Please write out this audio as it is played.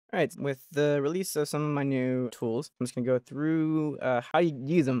All right, with the release of some of my new tools, I'm just gonna go through how you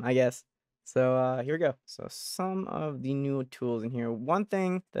use them, I guess. So here we go. So some of the new tools in here. One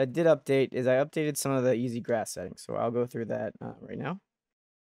thing that I did update is I updated some of the easy grass settings. So I'll go through that right now.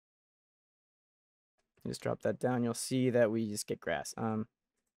 Just drop that down. You'll see that we just get grass. I'm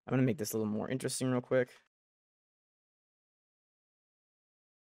gonna make this a little more interesting real quick.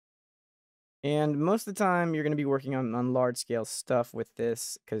 And most of the time, you're going to be working on large scale stuff with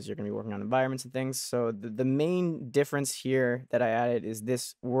this because you're going to be working on environments and things. So the main difference here that I added is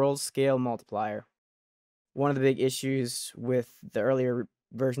this world scale multiplier. One of the big issues with the earlier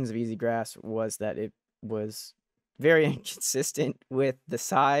versions of EasyGrass was that it was very inconsistent with the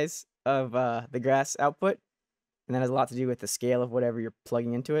size of the grass output. And that has a lot to do with the scale of whatever you're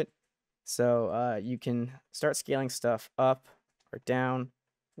plugging into it. So you can start scaling stuff up or down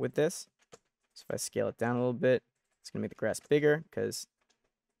with this. So if I scale it down a little bit, it's going to make the grass bigger because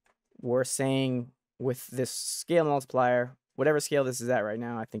we're saying with this scale multiplier, whatever scale this is at right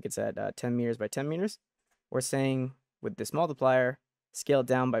now, I think it's at 10 meters by 10 meters. We're saying with this multiplier, scale it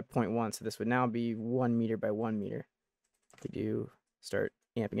down by 0.1. So this would now be 1 meter by 1 meter. If we do start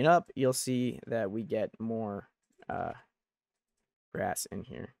amping it up, you'll see that we get more grass in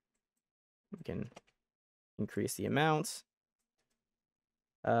here. We can increase the amounts.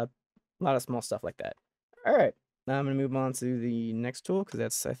 A lot of small stuff like that. All right, now I'm going to move on to the next tool because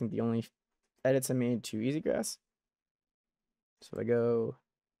that's, I think, the only edits I made to EasyGrass. So if I go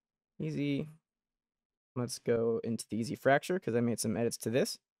easy, let's go into the easy fracture because I made some edits to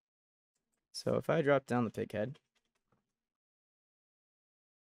this. So if I drop down the pig head,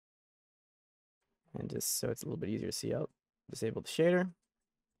 and just so it's a little bit easier to see, I'll disable the shader.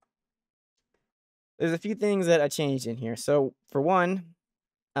 There's a few things that I changed in here. So for one,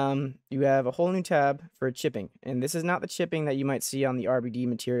 you have a whole new tab for chipping, and this is not the chipping that you might see on the RBD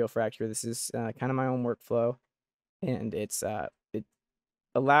material fracture. This is kind of my own workflow, and it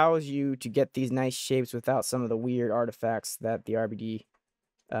allows you to get these nice shapes without some of the weird artifacts that the RBD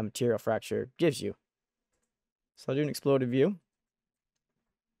material fracture gives you. So I'll do an exploded view,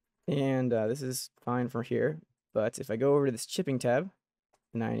 and this is fine for here, but if I go over to this chipping tab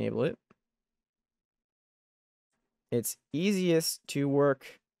and I enable it, it's easiest to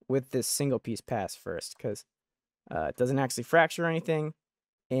work with this single piece pass first because it doesn't actually fracture anything,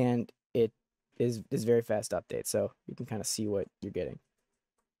 and it is very fast to update, so you can kind of see what you're getting.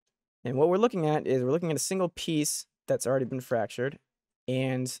 And what we're looking at is we're looking at a single piece that's already been fractured,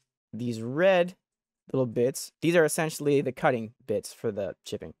 and these red little bits, these are essentially the cutting bits for the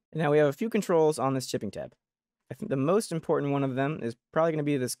chipping. And now we have a few controls on this chipping tab. I think the most important one of them is probably going to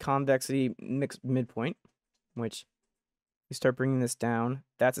be this convexity mixed midpoint, which you start bringing this down.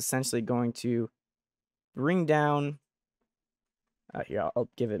 That's essentially going to bring down, here, I'll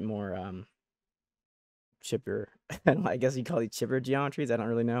give it more chipper, I guess you call these chipper geometries, I don't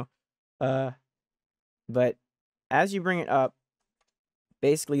really know. But as you bring it up,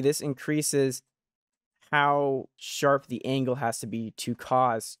 basically this increases how sharp the angle has to be to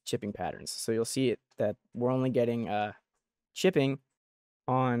cause chipping patterns. So you'll see it that we're only getting chipping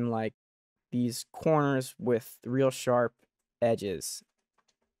on like these corners with real sharp edges.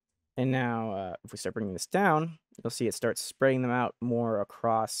 And now if we start bringing this down, you'll see it starts spreading them out more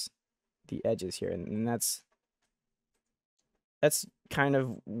across the edges here. And that's kind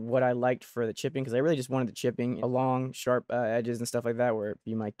of what I liked for the chipping, because I really just wanted the chipping along sharp edges and stuff like that where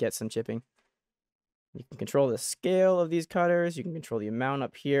you might get some chipping. You can control the scale of these cutters. You can control the amount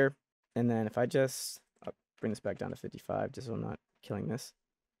up here. And then if I'll bring this back down to 55 just so I'm not killing this.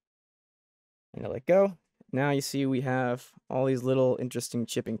 And I let go. Now you see we have all these little interesting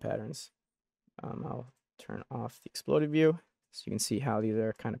chipping patterns. I'll turn off the exploded view so you can see how these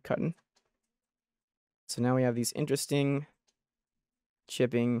are kind of cutting. So now we have these interesting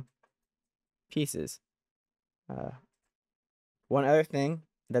chipping pieces. One other thing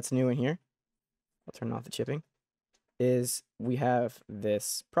that's new in here, I'll turn off the chipping, is we have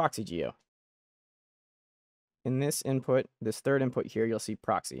this proxy geo. In this input, this third input here, you'll see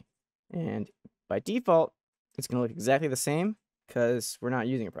proxy. And by default, it's going to look exactly the same because we're not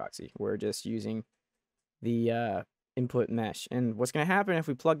using a proxy. We're just using the input mesh. And what's going to happen if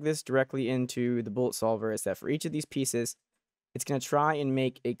we plug this directly into the bullet solver is that for each of these pieces, it's going to try and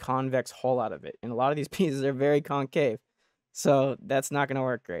make a convex hole out of it. And a lot of these pieces are very concave. So that's not going to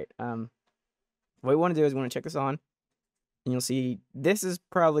work great. What we want to do is we want to check this on. And you'll see this is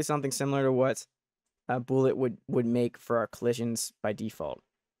probably something similar to what Bullet would make for our collisions by default.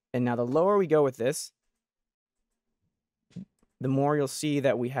 And now the lower we go with this, the more you'll see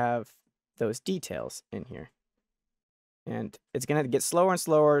that we have those details in here. And it's going to get slower and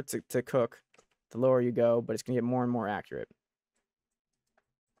slower to cook the lower you go, but it's going to get more and more accurate.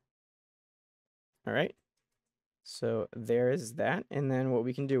 All right. So there is that. And then what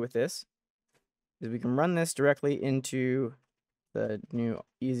we can do with this is we can run this directly into the new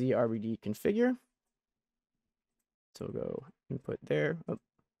easy RBD configure. So we'll go input there,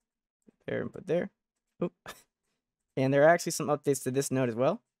 there, input there. Oop. And there are actually some updates to this node as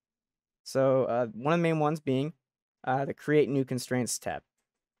well. So one of the main ones being the create new constraints tab.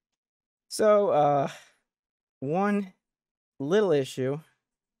 So one little issue,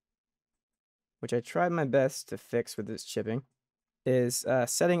 which I tried my best to fix with this chipping, is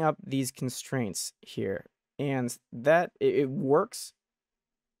setting up these constraints here. And that, it works.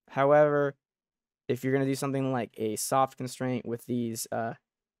 However, if you're going to do something like a soft constraint with these,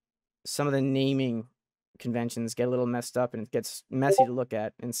 some of the naming conventions get a little messed up and it gets messy to look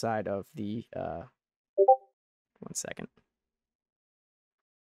at inside of the, 1 second.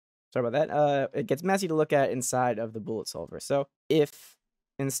 Sorry about that. It gets messy to look at inside of the bullet solver. So if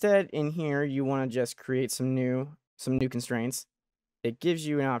instead in here you want to just create some new constraints, it gives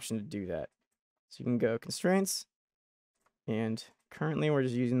you an option to do that. So you can go constraints, and currently we're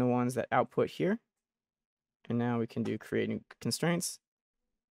just using the ones that output here. And now we can do create new constraints.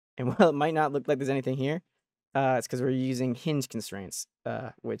 And while it might not look like there's anything here, it's because we're using hinge constraints,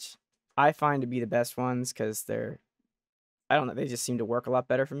 which I find to be the best ones because they're, I don't know, they just seem to work a lot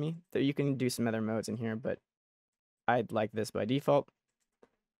better for me. You can do some other modes in here, but I'd like this by default.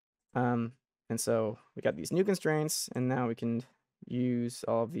 And so we got these new constraints, and now we can use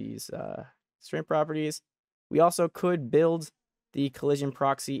all of these constraint properties. We also could build the collision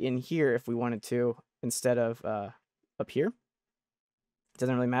proxy in here if we wanted to, instead of up here. It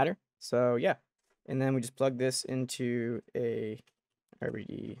doesn't really matter. So yeah, and then we just plug this into a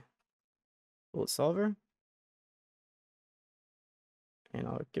RBD bullet solver. And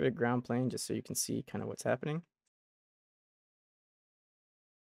I'll give it a ground plane just so you can see kind of what's happening.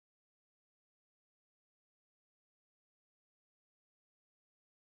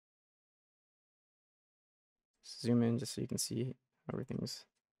 Zoom in just so you can see how everything's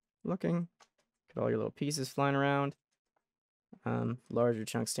looking. Get all your little pieces flying around. Larger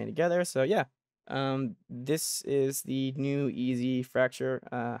chunks staying together. So yeah, this is the new easy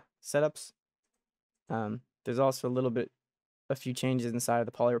fracture setups. There's also a few changes inside of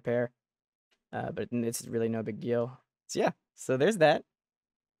the poly repair, but it's really no big deal. So yeah, so there's that.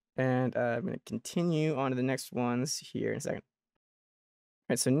 And I'm going to continue on to the next ones here in a second. All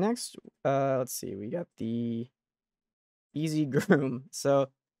right, so next, let's see, we got the easy groom. So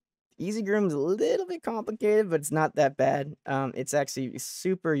easy groom is a little bit complicated, but it's not that bad. It's actually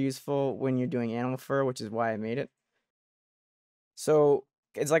super useful when you're doing animal fur, which is why I made it. So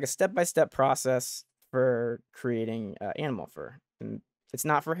it's like a step-by-step process for creating animal fur. And it's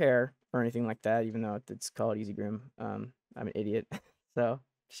not for hair or anything like that, even though it's called easy groom. I'm an idiot, so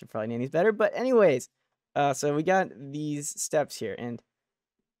I should probably name these better. But anyways, so we got these steps here, and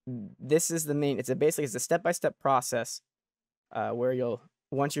this is the main. It's a step-by-step process where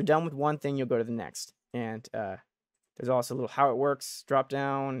once you're done with one thing, you'll go to the next. And there's also a little how it works drop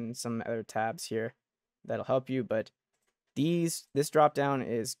down and some other tabs here that'll help you. But this drop down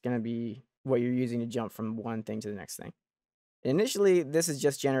is going to be what you're using to jump from one thing to the next thing. Initially, this is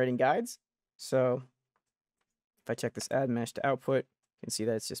just generating guides. So if I check this add mesh to output, you can see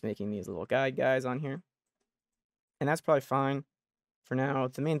that it's just making these little guide guys on here. And that's probably fine for now.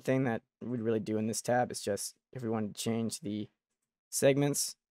 The main thing that we'd really do in this tab is just if we wanted to change the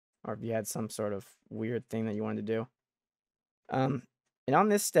segments, or if you had some sort of weird thing that you wanted to do. And on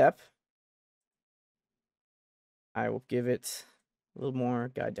this step, I will give it a little more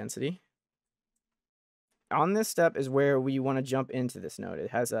guide density. On this step is where we want to jump into this node.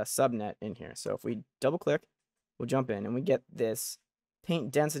 It has a subnet in here. So if we double click, we'll jump in and we get this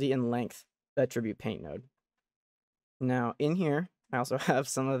paint density and length attribute paint node. Now in here, I also have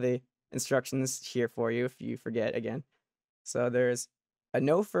some of the instructions here for you if you forget again. So there's a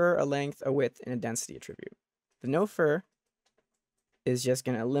no fur, a length, a width, and a density attribute. The no fur is just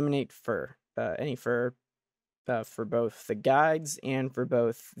going to eliminate fur, any fur for both the guides and for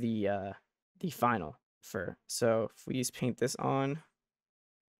both the final fur. So if we just paint this on,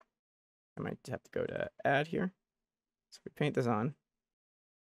 I might have to go to add here. So we paint this on.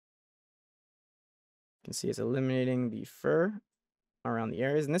 You can see it's eliminating the fur around the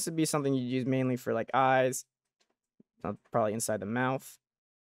areas, and this would be something you'd use mainly for like eyes, probably inside the mouth.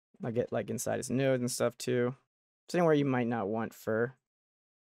 I get like inside his nose and stuff too. Just anywhere you might not want fur.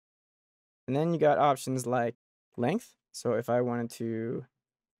 And then you got options like length. So if I wanted to,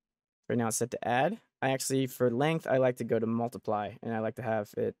 right now it's set to add. I actually, for length, I like to go to multiply, and I like to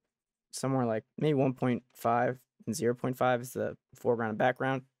have it somewhere like maybe 1.5 and 0.5 is the foreground and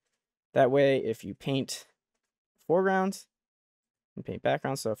background. That way, if you paint foreground and paint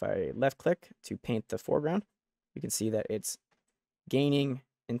background, so if I left click to paint the foreground, you can see that it's gaining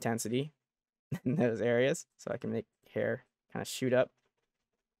intensity in those areas. So I can make hair kind of shoot up.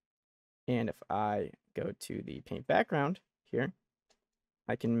 And if I go to the paint background here,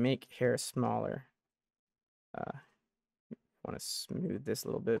 I can make hair smaller. Want to smooth this a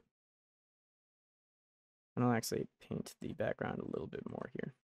little bit. And I'll actually paint the background a little bit more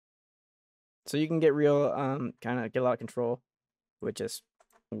here. So you can get real, kind of get a lot of control with just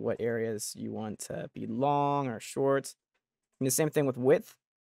what areas you want to be long or short. And the same thing with width,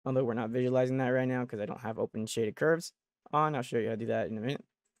 although we're not visualizing that right now because I don't have open shaded curves on. I'll show you how to do that in a minute.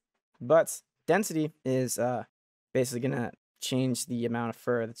 But density is basically going to change the amount of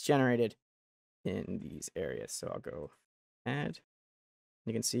fur that's generated in these areas. So I'll go add.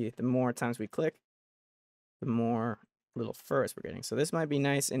 You can see the more times we click, the more little furs we're getting. So this might be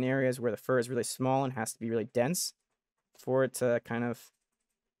nice in areas where the fur is really small and has to be really dense for it to kind of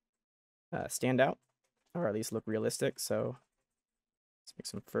stand out, or at least look realistic. So let's make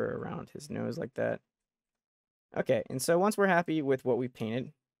some fur around his nose like that. Okay, and so once we're happy with what we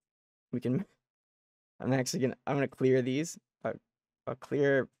painted, we can, I'm gonna clear these. I'll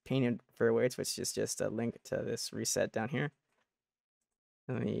clear painted fur weights, which is just a link to this reset down here.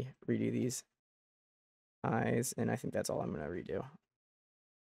 Let me redo these eyes, and I think that's all I'm gonna redo. All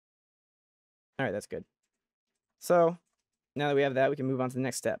right, that's good. So now that we have that, we can move on to the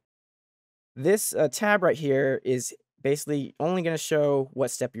next step. This tab right here is basically only going to show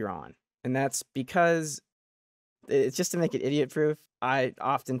what step you're on. And that's because it's just to make it idiot proof. I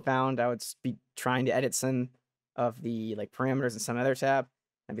often found I would be trying to edit some of the like parameters in some other tab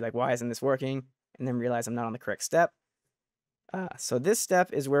and be like, why isn't this working? And then realize I'm not on the correct step. So this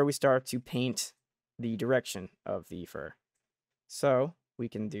step is where we start to paint the direction of the fur. So we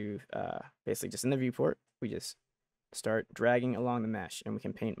can do basically just in the viewport, we just start dragging along the mesh and we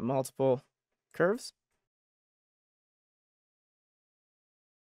can paint multiple curves.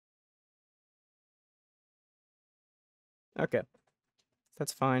 Okay,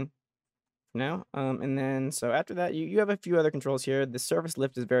 that's fine for now. And then, so after that, you have a few other controls here. The surface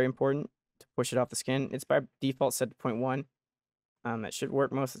lift is very important to push it off the skin. It's by default set to 0.1. That should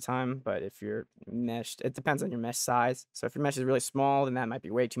work most of the time, but if you're meshed, it depends on your mesh size. So if your mesh is really small, then that might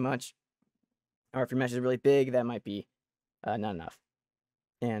be way too much. Or if your mesh is really big, that might be not enough.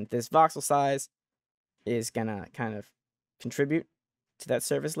 And this voxel size is gonna kind of contribute to that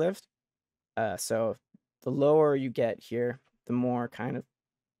surface lift. So the lower you get here, the more kind of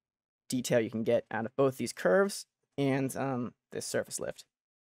detail you can get out of both these curves and this surface lift.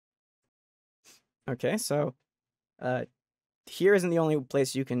 Okay, so here isn't the only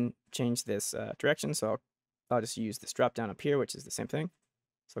place you can change this direction, so I'll just use this drop down up here, which is the same thing.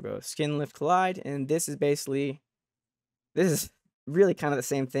 So I'll go skin lift collide, and this is really kind of the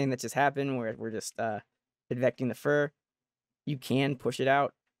same thing that just happened, where we're just advecting the fur. You can push it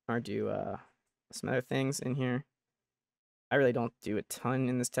out or do some other things in here. I really don't do a ton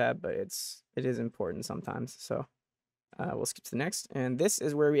in this tab, but it is important sometimes. So we'll skip to the next, and this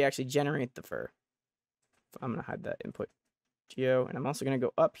is where we actually generate the fur. I'm gonna hide that input geo, and I'm also gonna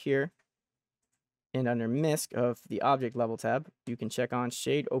go up here, and under MISC of the object level tab, you can check on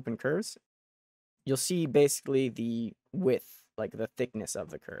shade open curves. You'll see basically the width, like the thickness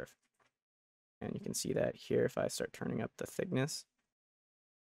of the curve. And you can see that here if I start turning up the thickness.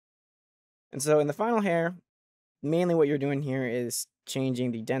 And so in the final hair, mainly what you're doing here is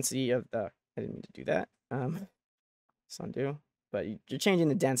changing the density of the, I didn't mean to do that. Let's undo. But you're changing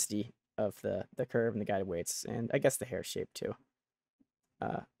the density of the curve and the guided weights, and I guess the hair shape too.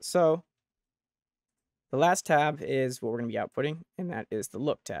 So the last tab is what we're going to be outputting, and that is the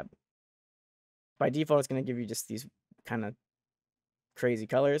look tab. By default, it's going to give you just these kind of crazy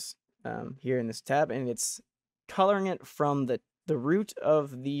colors here in this tab, and it's coloring it from the root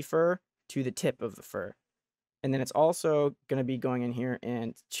of the fur to the tip of the fur. And then it's also going to be going in here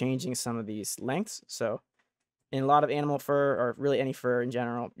and changing some of these lengths. So in a lot of animal fur, or really any fur in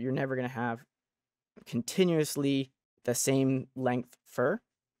general, you're never going to have continuously the same length fur.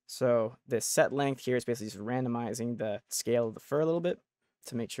 So this set length here is basically just randomizing the scale of the fur a little bit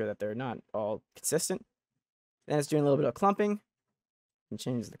to make sure that they're not all consistent. Then it's doing a little bit of clumping. And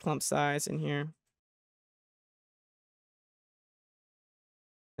change the clump size in here.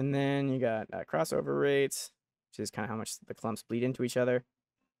 And then you got crossover rates, which is kind of how much the clumps bleed into each other.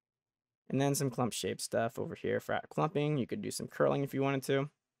 And then some clump shape stuff over here for clumping. You could do some curling if you wanted to.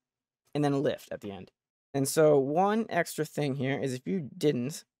 and then a lift at the end. And so one extra thing here is if you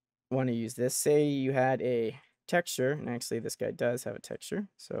didn't want to use this, say you had a texture, and actually this guy does have a texture.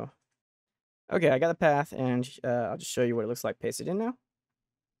 So, okay, I got the path, and I'll just show you what it looks like pasted in now.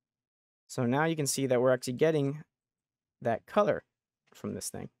 So now you can see that we're actually getting that color from this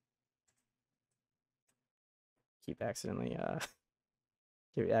thing. Keep accidentally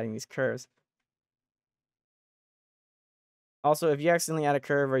keep adding these curves. Also, if you accidentally add a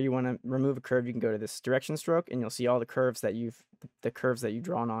curve or you want to remove a curve, you can go to this direction stroke and you'll see all the curves that you've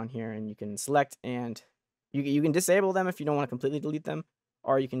drawn on here, and you can select, and you can disable them if you don't want to completely delete them,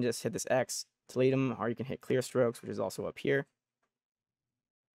 or you can just hit this X to delete them, or you can hit clear strokes, which is also up here.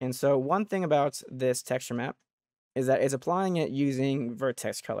 And so one thing about this texture map is that it's applying it using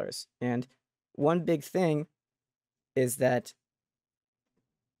vertex colors. And one big thing is that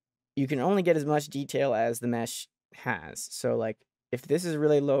you can only get as much detail as the mesh has. So like if this is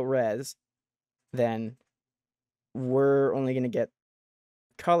really low res, then we're only going to get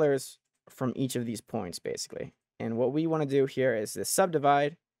colors from each of these points basically. And what we want to do here is this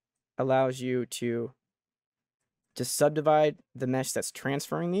subdivide allows you to just subdivide the mesh that's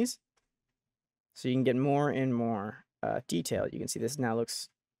transferring these, so you can get more and more detail. You can see this now looks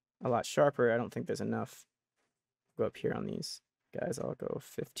a lot sharper. I don't think there's enough. Go up here on these guys. I'll go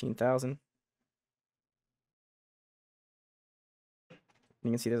 15,000. You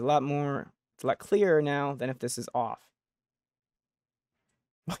can see there's a lot more. It's a lot clearer now than if this is off.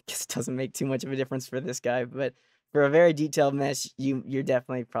 I guess it doesn't make too much of a difference for this guy, but for a very detailed mesh, you're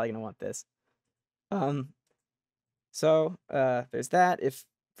definitely probably gonna want this. So there's that. If,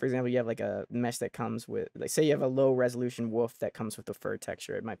 for example, you have like a mesh that comes with, like, say you have a low resolution wolf that comes with a fur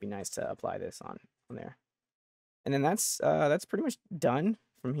texture, it might be nice to apply this on there. And then that's pretty much done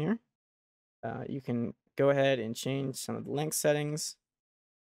from here. You can go ahead and change some of the length settings.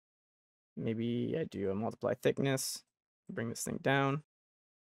 Maybe I do a multiply thickness, bring this thing down.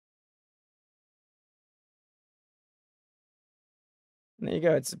 And there you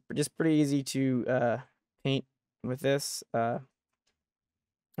go. It's just pretty easy to paint with this, or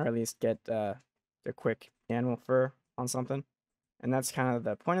at least get a quick animal fur on something. And that's kind of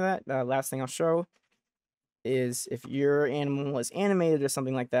the point of that. The last thing I'll show is if your animal is animated or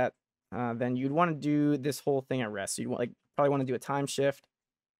something like that, then you'd want to do this whole thing at rest. So you'd probably want to do a time shift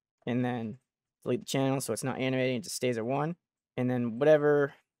and then delete the channel so it's not animating, it just stays at 1. And then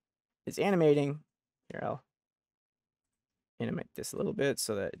whatever is animating, here I'll animate this a little bit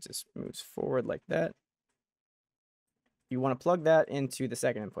so that it just moves forward like that. You want to plug that into the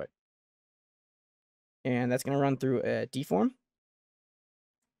second input. And that's going to run through a deform.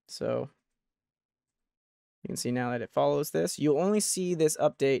 So you can see now that it follows this. You'll only see this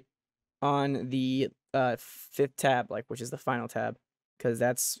update on the 5th tab, which is the final tab, because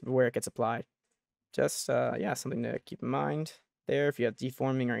that's where it gets applied. Just, yeah, something to keep in mind there. If you have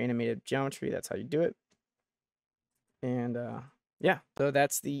deforming or animated geometry, that's how you do it. And, yeah, so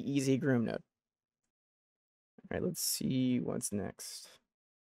that's the easy groom node. All right, let's see what's next.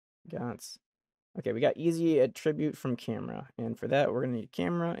 Okay, we got easy attribute from camera. And for that, we're going to need a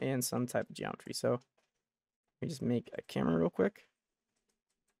camera and some type of geometry. So let me just make a camera real quick.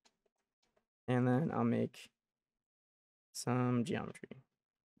 And then I'll make some geometry.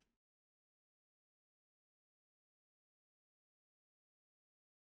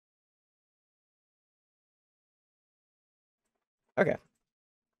 Okay,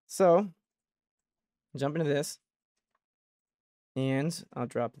 so jump into this, and I'll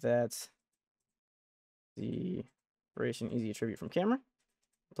drop that the operation easy attribute from camera.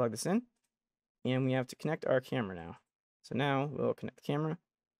 Plug this in, and we have to connect our camera now. So now we'll connect the camera,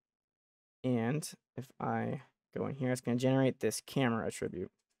 and if I go in here, it's going to generate this camera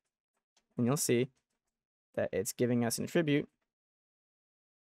attribute, and you'll see that it's giving us an attribute.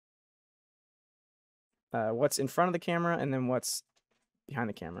 What's in front of the camera and then what's behind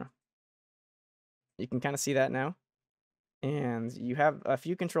the camera. You can kind of see that now. And you have a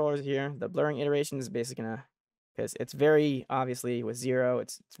few controllers here. The blurring iteration is basically gonna, because it's very obviously with 0,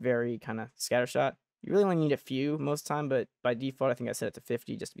 it's very kind of scattershot. You really only need a few most of the time, but by default I think I set it to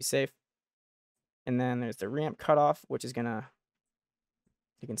 50 just to be safe. And then there's the ramp cutoff, which is gonna,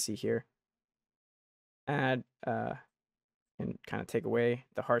 you can see here, add and kind of take away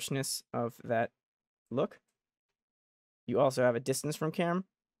the harshness of that look. You also have a distance from cam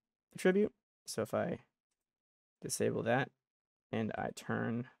attribute. So if I disable that and I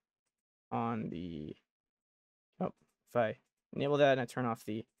turn on the, if I enable that and I turn off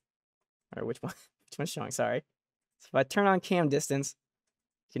the, or which one's showing, sorry. So if I turn on cam distance,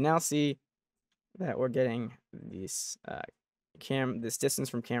 you can now see that we're getting these this distance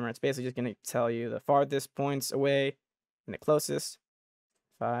from camera, it's basically just going to tell you the farthest points away and the closest.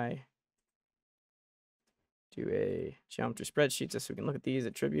 If I do a geometry spreadsheet just so we can look at these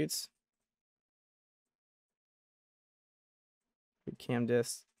attributes. Cam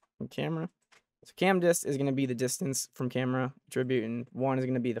dist from camera. So cam dist is going to be the distance from camera attribute, and 1 is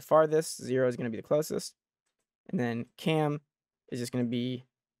going to be the farthest, 0 is going to be the closest. And then cam is just going to be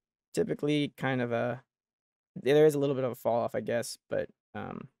typically kind of there is a little bit of a fall off, I guess, but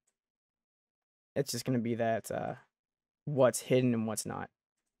it's just going to be that what's hidden and what's not.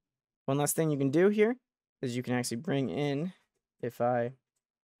 One last thing you can do here is you can actually bring in, if I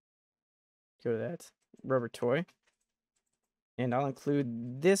go to that rubber toy, and I'll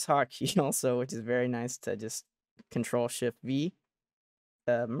include this hotkey also, which is very nice to just Control-Shift-V,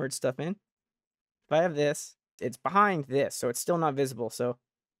 merge stuff in. If I have this, it's behind this, so it's still not visible. So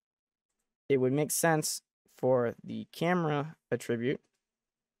it would make sense for the camera attribute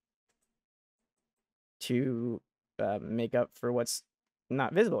to make up for what's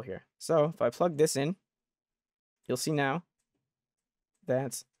not visible here. So if I plug this in, you'll see now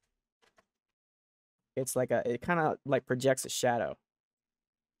that it's like it kind of like projects a shadow.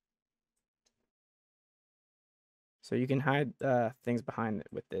 So you can hide things behind it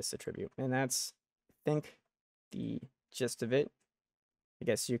with this attribute. And that's, I think, the gist of it. I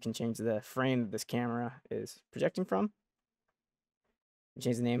guess you can change the frame that this camera is projecting from.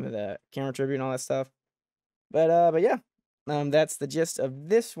 Change the name of the camera attribute and all that stuff. But yeah, that's the gist of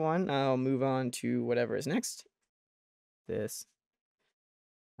this one. I'll move on to whatever is next. This.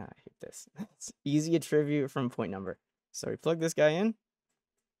 I hate this. It's easy attribute from point number. So we plug this guy in,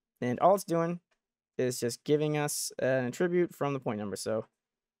 and all it's doing is just giving us an attribute from the point number. So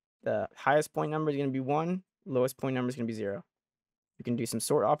the highest point number is going to be 1, lowest point number is going to be 0. You can do some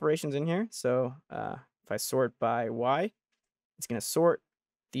sort operations in here. So if I sort by Y, it's going to sort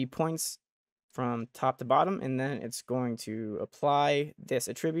the points from top to bottom, and then it's going to apply this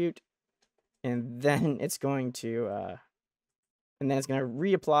attribute, and then it's going to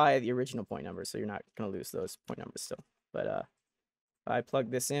reapply the original point number, so you're not going to lose those point numbers still. But if I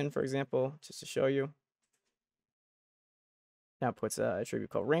plug this in, for example, just to show you, now it puts an attribute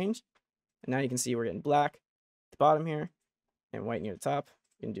called range, and now you can see we're getting black at the bottom here and white near the top.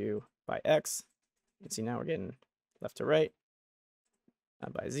 You can do by X. You can see now we're getting left to right.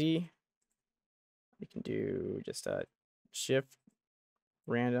 By Z, you can do just a shift,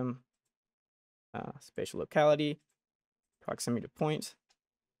 random, spatial locality, proximity to point.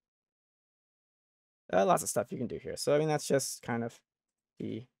 Lots of stuff you can do here. So I mean, that's just kind of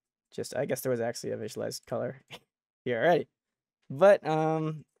I guess there was actually a visualized color here already. But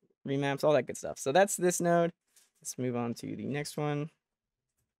remaps, all that good stuff. So that's this node. Let's move on to the next one.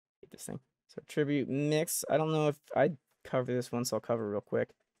 Hate this thing. So attribute mix. I don't know if I cover this one, so I'll cover it real quick.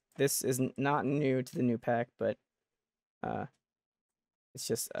 This is not new to the new pack, but it's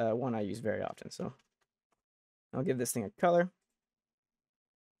just one I use very often. So I'll give this thing a color.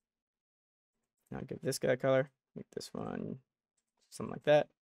 I'll give this guy a color. Make this one something like that.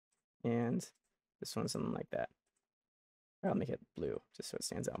 And this one something like that. I'll make it blue just so it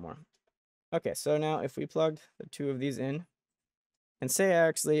stands out more. Okay, so now if we plugged the 2 of these in, and say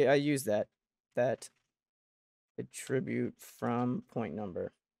I use that attribute from point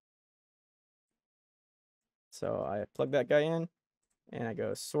number. So I plug that guy in, and I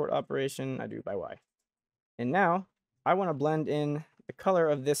go sort operation, I do by Y. And now I want to blend in the color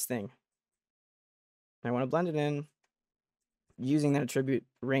of this thing. I want to blend it in using that attribute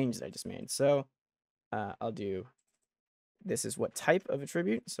range that I just made. So I'll do, this is what type of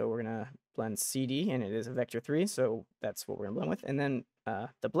attribute. So we're going to blend CD, and it is a vector 3. So that's what we're going to blend with. And then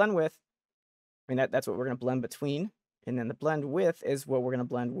the blend with, I mean, that's what we're going to blend between. And then the blend with is what we're going to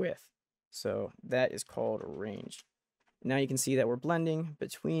blend with. So that is called range. Now you can see that we're blending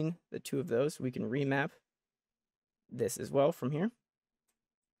between the 2 of those. We can remap this as well from here.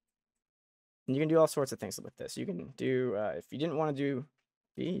 And you can do all sorts of things with this. You can do, if you didn't want to do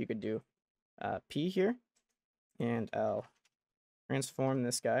B, you could do P here. And I'll transform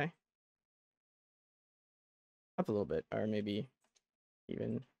this guy up a little bit, or maybe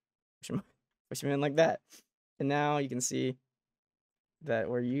even push him in like that. And now you can see that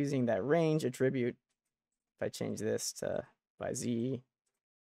we're using that range attribute. If I change this to by Z,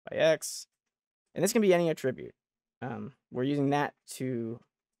 by X, and this can be any attribute. We're using that to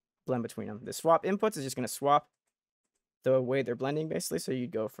blend between them. The swap inputs is just going to swap the way they're blending, basically. So you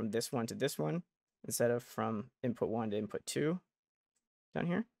go from this one to this one instead of from input 1 to input 2 down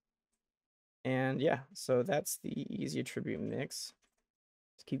here. And yeah, so that's the easy attribute mix.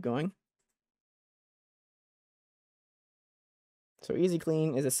 Let's keep going. So easy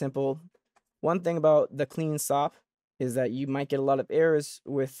clean is a simple. One thing about the clean SOP is that you might get a lot of errors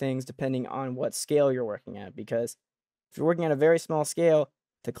with things depending on what scale you're working at, because if you're working at a very small scale,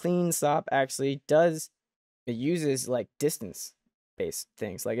 the clean SOP actually it uses like distance based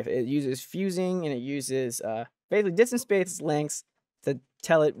things. Like if it uses fusing and it uses basically distance based lengths to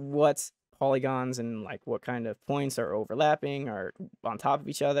tell it what polygons and like what kind of points are overlapping or on top of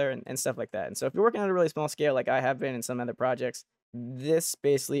each other and stuff like that. And so if you're working at a really small scale like I have been in some other projects, this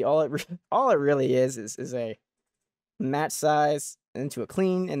basically all it really is a match size into a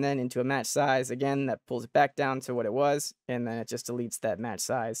clean and then into a match size again that pulls it back down to what it was, and then it just deletes that match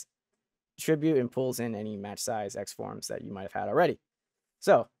size attribute and pulls in any match size X forms that you might have had already.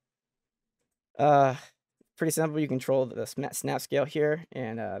 So pretty simple. You control the snap scale here,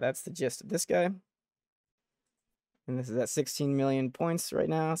 and that's the gist of this guy. And this is at 16 million points right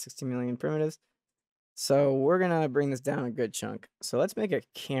now, 16 million primitives. So we're gonna bring this down a good chunk. So let's make a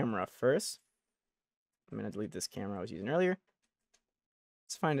camera first. I'm gonna delete this camera I was using earlier.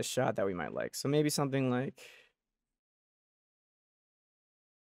 Let's find a shot that we might like. So maybe something like,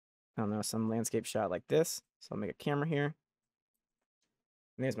 I don't know, some landscape shot like this. So I'll make a camera here.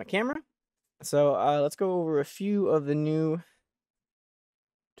 And there's my camera. So let's go over a few of the new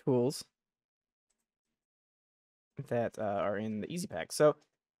tools that are in the Easy Pack. So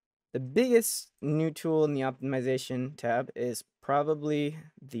the biggest new tool in the optimization tab is probably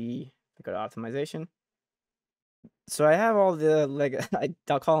go to optimization. So I have all the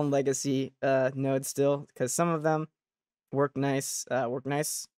I'll call them legacy nodes still, because some of them work nice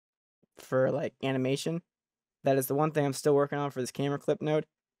for like animation. That is the one thing I'm still working on for this camera clip node,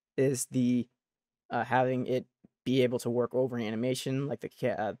 is the having it be able to work over an animation like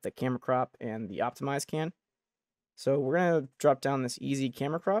the camera crop and the optimize can. So we're gonna drop down this easy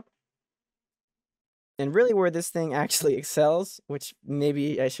camera crop. And really where this thing actually excels, which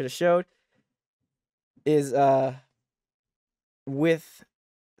maybe I should have showed, is with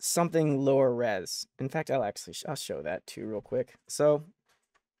something lower res. In fact, I'll show that too real quick. So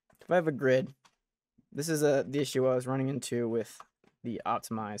if I have a grid, this is the issue I was running into with the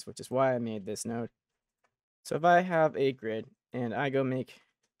optimize, which is why I made this node. So if I have a grid and I go make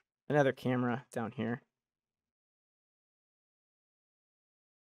another camera down here.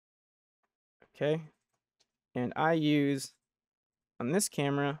 Okay. And I use, on this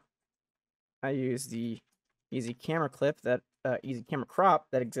camera, I use the easy camera clip easy camera crop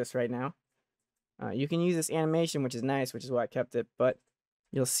that exists right now. You can use this animation, which is nice, which is why I kept it, but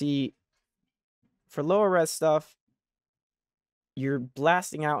you'll see for lower res stuff, you're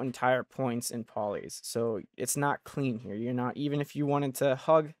blasting out entire points and polys. So it's not clean here. You're not, even if you wanted to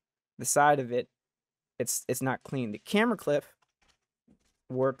hug the side of it, it's not clean. The camera clip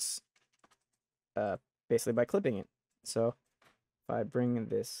works basically by clipping it. So if I bring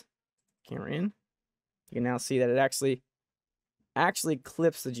this camera in, you can now see that it actually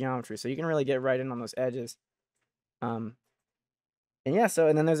clips the geometry. So you can really get right in on those edges. And yeah,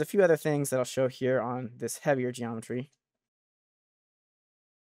 and then there's a few other things that I'll show here on this heavier geometry.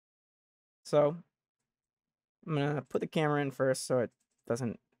 So I'm gonna put the camera in first so it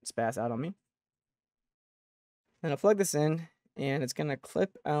doesn't spaz out on me. Then I'll plug this in, and it's gonna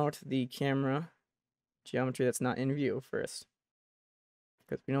clip out the camera geometry that's not in view first,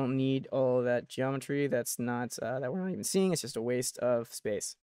 because we don't need all of that geometry that's not that we're not even seeing. It's just a waste of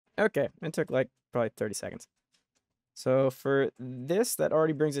space. Okay, it took like probably 30 seconds. So for this, that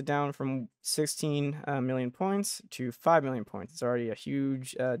already brings it down from 16 million points to 5 million points. It's already a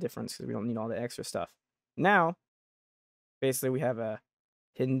huge difference because we don't need all the extra stuff. Now, basically we have a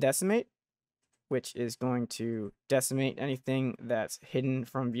hidden decimate, which is going to decimate anything that's hidden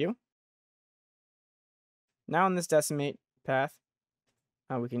from view. Now in this decimate path,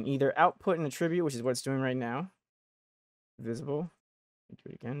 we can either output an attribute, which is what it's doing right now. Visible. Do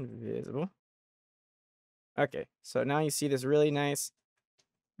it again. Visible. Okay, so now you see this really nice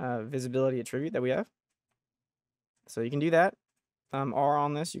visibility attribute that we have. So you can do that. R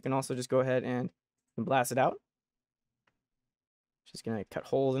on this, you can also just go ahead and blast it out. Just gonna cut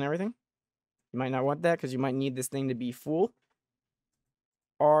holes and everything. You might not want that because you might need this thing to be full.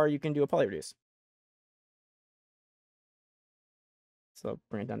 Or you can do a poly reduce. So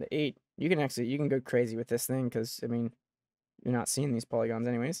bring it down to 8. You can go crazy with this thing because, I mean, you're not seeing these polygons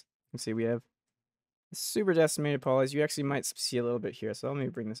anyways. You can see we have super decimated polys. You actually might see a little bit here, so let me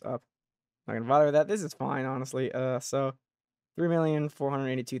bring this up. Not gonna bother with that. This is fine, honestly. So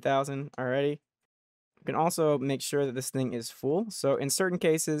 3,482,000 already. You can also make sure that this thing is full. So in certain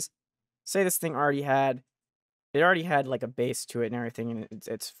cases, say this thing already had like a base to it and everything, and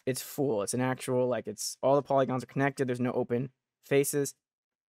it's full. It's an actual, like, it's all the polygons are connected. There's no open. faces.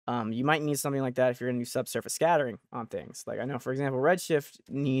 You might need something like that if you're going to do subsurface scattering on things. Like I know, for example, Redshift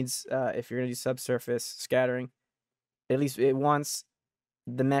needs, if you're going to do subsurface scattering, at least it wants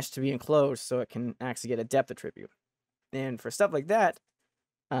the mesh to be enclosed so it can actually get a depth attribute. And for stuff like that,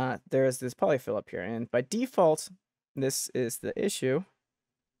 there's this polyfill up here. And by default, this is the issue.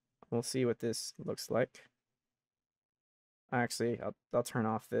 We'll see what this looks like. Actually, I'll turn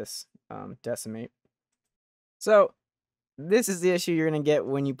off this decimate. So this is the issue you're going to get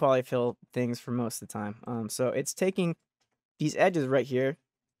when you polyfill things for most of the time. So it's taking these edges right here,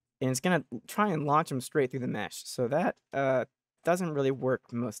 and it's going to try and launch them straight through the mesh. So that doesn't really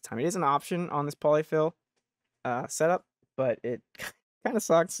work most of the time. It is an option on this polyfill setup, but it kind of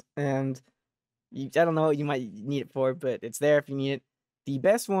sucks, and I don't know what you might need it for, but it's there if you need it. The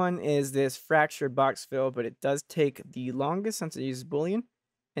best one is this fractured box fill, but it does take the longest since it uses Boolean.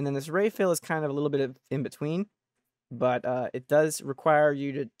 And then this ray fill is kind of a little bit of in between, but it does require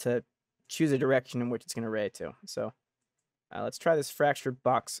you to choose a direction in which it's going to ray to. So let's try this fractured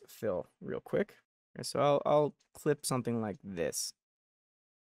box fill real quick. Okay, so I'll clip something like this.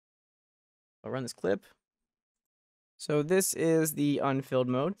 I'll run this clip. So this is the unfilled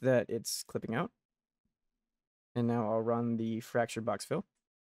mode that it's clipping out. And now I'll run the fractured box fill.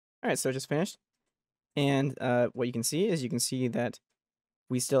 All right, so it just finished. And what you can see is that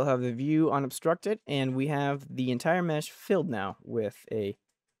we still have the view unobstructed, and we have the entire mesh filled now with a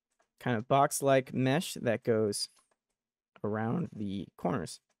kind of box-like mesh that goes around the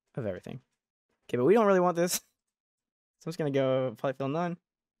corners of everything. Okay, but we don't really want this. So I'm just going to go polyfill none.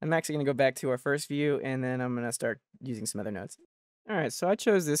 I'm actually going to go back to our first view, and then I'm going to start using some other nodes. All right, so I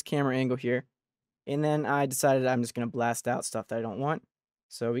chose this camera angle here. And then I decided I'm just going to blast out stuff that I don't want.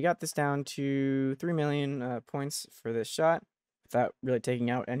 So we got this down to 3 million points for this shot without really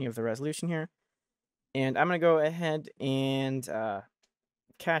taking out any of the resolution here. And I'm going to go ahead and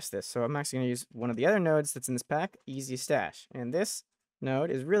cache this. So I'm actually going to use one of the other nodes that's in this pack, Easy Stash. And this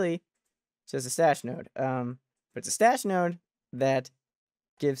node is really just a stash node. But it's a stash node that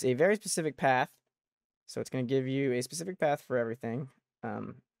gives a very specific path. So it's going to give you a specific path for everything.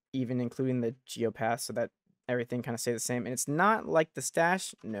 Even including the geopath, so that everything kind of stays the same. And it's not like the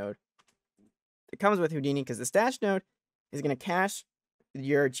stash node. It comes with Houdini, because the stash node is going to cache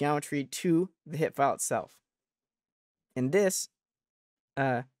your geometry to the hit file itself. And this,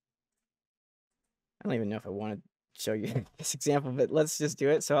 I don't even know if I want to show you this example, but let's just do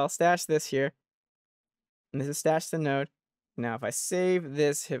it. So I'll stash this here. And this is stashed to the node. Now if I save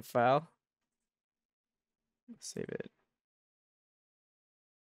this hit file, save it.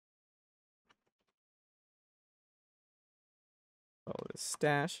 Follow this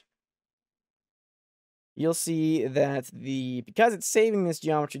stash. You'll see that because it's saving this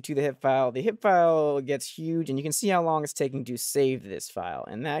geometry to the hit file gets huge, and you can see how long it's taking to save this file.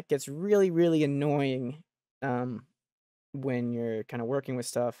 And that gets really, really annoying when you're kind of working with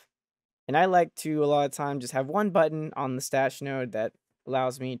stuff. And I like to, a lot of time, just have one button on the stash node that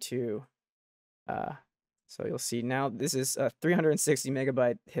allows me to, so you'll see now this is a 360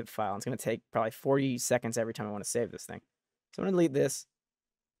 megabyte hip file. It's going to take probably 40 seconds every time I want to save this thing. So I'm going to delete this.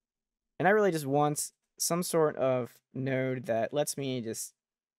 And I really just want some sort of node that lets me just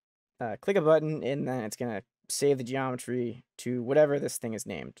click a button, and then it's going to save the geometry to whatever this thing is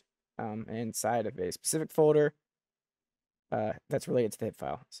named inside of a specific folder that's related to the hip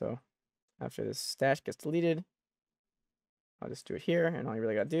file. So after this stash gets deleted, I'll just do it here. And all you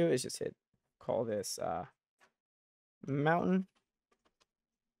really got to do is just call this mountain,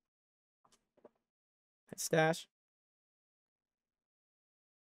 hit stash.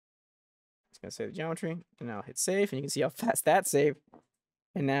 Going to save the geometry, and now hit save, and you can see how fast that saved.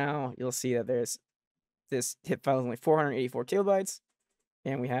 And now you'll see that there's this hip file is only 484 kilobytes,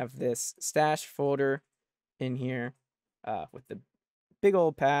 and we have this stash folder in here with the big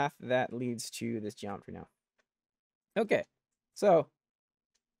old path that leads to this geometry now. Okay, so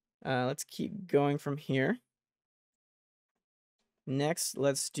let's keep going from here. Next,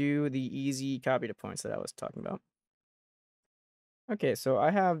 let's do the easy copy to points that I was talking about. Okay, so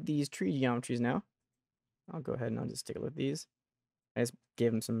I have these tree geometries now. I'll go ahead and I'll just take a look at these. I just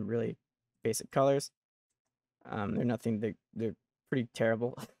gave them some really basic colors. They're nothing, they're pretty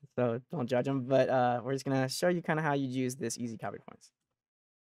terrible, so don't judge them. But we're just going to show you kind of how you use this easy copy to points.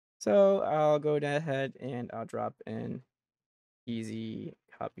 So I'll go ahead and I'll drop in easy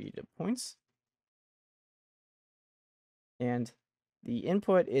copy to points. And the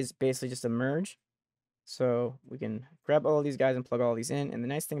input is basically just a merge. So we can grab all of these guys and plug all of these in. And the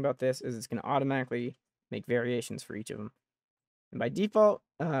nice thing about this is it's going to automatically make variations for each of them. And by default,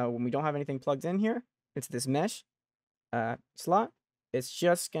 when we don't have anything plugged in here, it's this mesh. slot, it's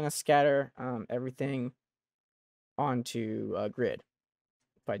just going to scatter everything onto a grid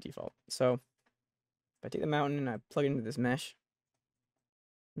by default. So if I take the mountain and I plug it into this mesh,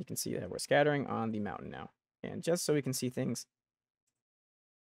 you can see that we're scattering on the mountain now. And just so we can see things,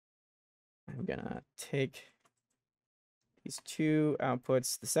 I'm going to take these two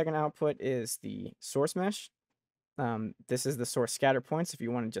outputs. The second output is the source mesh. This is the source scatter points if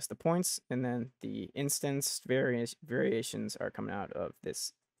you wanted just the points, and then the instance variations are coming out of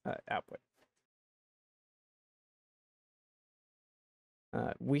this output.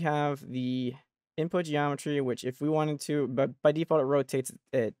 We have the input geometry, which if we wanted to, but by default it rotates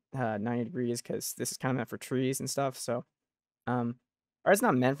at 90 degrees because this is kind of meant for trees and stuff. So, or it's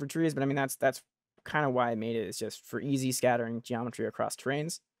not meant for trees, but I mean that's kind of why I made it. It's just for easy scattering geometry across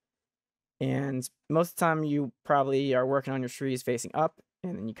terrains. And most of the time you probably are working on your trees facing up,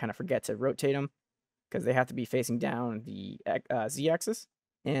 and then you kind of forget to rotate them because they have to be facing down the z-axis.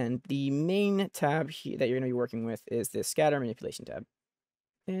 And the main tab that you're going to be working with is this scatter manipulation tab.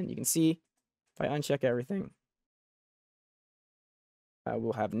 And you can see if I uncheck everything,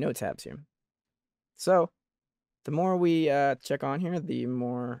 we'll have no tabs here. So the more we check on here, the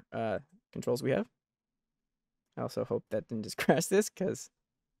more controls we have. I also hope that didn't just crash this because,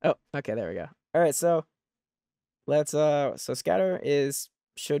 oh, okay, there we go. All right, so let's, so scatter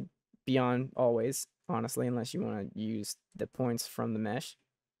should be on always, honestly, unless you want to use the points from the mesh.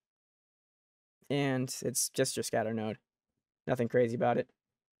 And it's just your scatter node. Nothing crazy about it.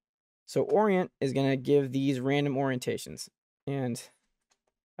 So orient is going to give these random orientations. And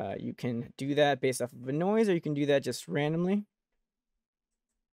you can do that based off of a noise, or you can do that just randomly.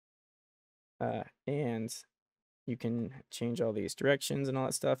 And you can change all these directions and all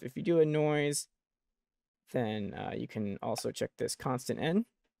that stuff. If you do a noise, then you can also check this constant n,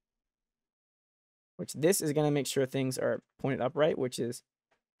 which this is going to make sure things are pointed upright, which is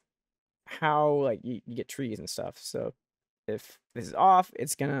how like you get trees and stuff. So if this is off,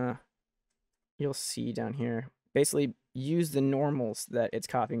 it's going to, you'll see down here, basically use the normals that it's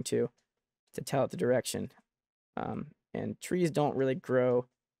copying to tell it the direction. And trees don't really grow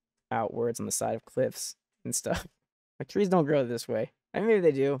outwards on the side of cliffs and stuff. Like trees don't grow this way. I mean, maybe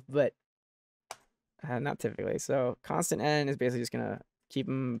they do, but not typically. So constant n is basically just gonna keep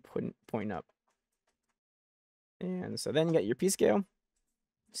them pointing up. And so then you get your p scale.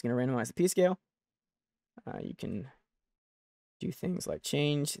 Just gonna randomize the p scale. You can do things like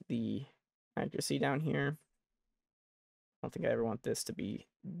change the accuracy down here. I don't think I ever want this to be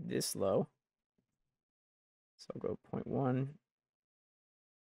this low. So I'll go 0.1.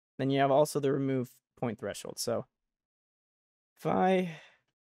 Then you have also the remove point threshold. So if I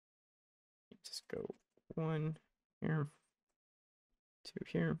just go 1 here, 2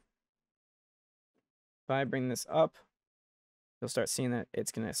 here. If I bring this up, you'll start seeing that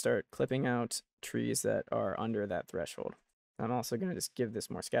it's going to start clipping out trees that are under that threshold. I'm also going to just give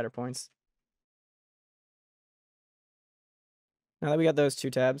this more scatter points. Now that we got those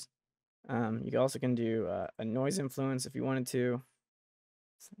two tabs, you also can do a noise influence if you wanted to.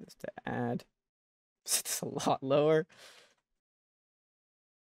 Set this to add. Set this a lot lower.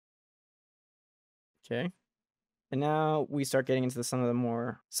 Okay. And now we start getting into some of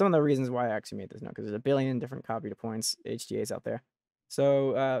the reasons why I actually made this note, because there's a billion different copy to points HDAs out there.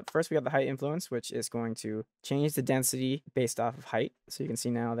 So first we have the height influence, which is going to change the density based off of height. So you can see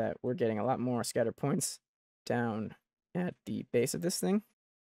now that we're getting a lot more scatter points down at the base of this thing.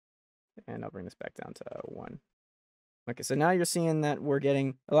 And I'll bring this back down to 1. Okay, so now you're seeing that we're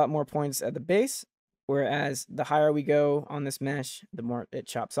getting a lot more points at the base, whereas the higher we go on this mesh, the more it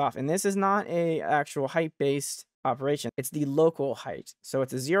chops off. And this is not a actual height-based operation. It's the local height. So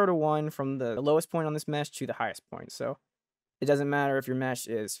it's a 0 to 1 from the lowest point on this mesh to the highest point. So it doesn't matter if your mesh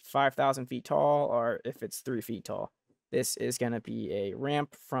is 5,000 feet tall or if it's 3 feet tall. This is going to be a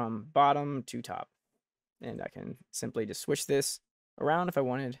ramp from bottom to top. And I can simply just switch this around if I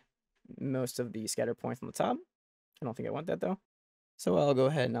wanted most of the scatter points on the top. I don't think I want that though. So I'll go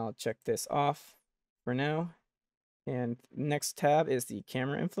ahead and I'll check this off for now. And next tab is the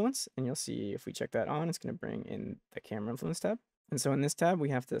camera influence. And you'll see if we check that on, it's going to bring in the camera influence tab. And so in this tab, we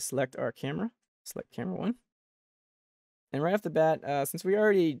have to select our camera, select camera 1. And right off the bat, since we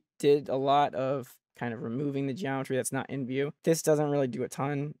already did a lot of kind of removing the geometry that's not in view, this doesn't really do a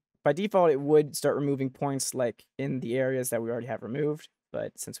ton. By default, it would start removing points like in the areas that we already have removed.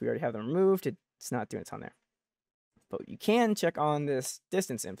 But since we already have them removed, it's not doing a ton there. But you can check on this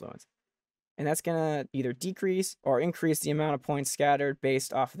distance influence. And that's going to either decrease or increase the amount of points scattered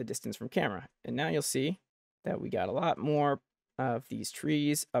based off of the distance from camera. And now you'll see that we got a lot more of these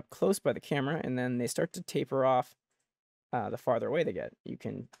trees up close by the camera, and then they start to taper off the farther away they get. You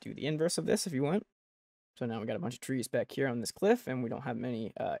can do the inverse of this if you want. So now we got a bunch of trees back here on this cliff, and we don't have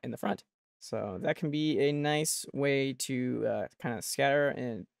many in the front. So that can be a nice way to kind of scatter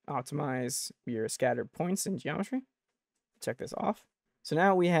and optimize your scattered points in geometry. Check this off. So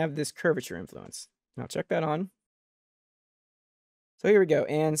now we have this curvature influence. Now check that on. So here we go.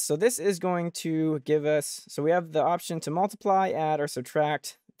 And so this is going to give us, so we have the option to multiply, add, or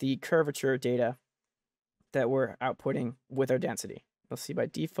subtract the curvature data that we're outputting with our density. You'll see by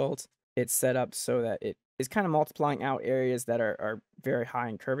default, it's set up so that it is kind of multiplying out areas that are very high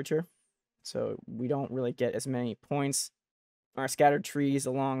in curvature. So we don't really get as many points or scattered trees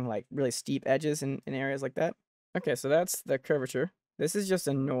along like really steep edges in areas like that. Okay, so that's the curvature. This is just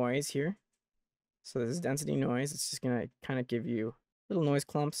a noise here. So this is density noise. It's just going to kind of give you little noise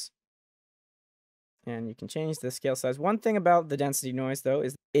clumps. And you can change the scale size. One thing about the density noise, though,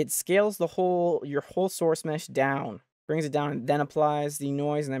 is it scales your whole source mesh down, brings it down, and then applies the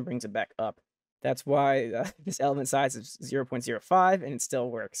noise, and then brings it back up. That's why this element size is 0.05, and it still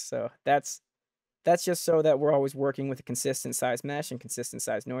works. So that's just so that we're always working with a consistent size mesh and consistent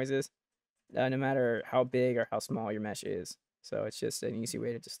size noises, no matter how big or how small your mesh is. So it's just an easy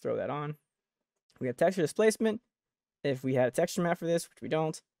way to just throw that on. We have texture displacement. If we had a texture map for this, which we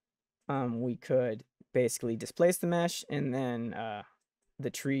don't, we could basically displace the mesh, and then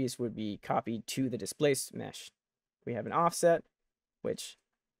the trees would be copied to the displaced mesh. We have an offset, which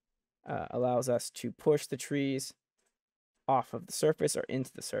allows us to push the trees off of the surface or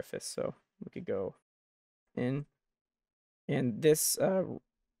into the surface. So we could go in, and this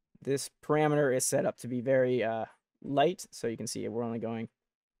parameter is set up to be very light. So you can see we're only going,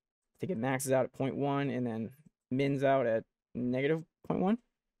 I think it maxes out at 0.1 and then mins out at negative 0.1.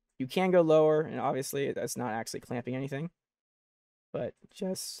 You can go lower, and obviously that's not actually clamping anything, but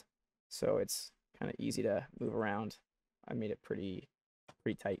just so it's kind of easy to move around, I made it pretty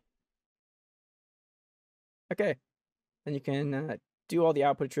tight. Okay, then you can do all the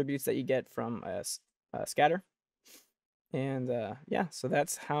output attributes that you get from a scatter. And yeah, so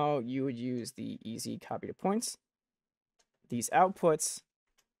that's how you would use the easy copy to points. These outputs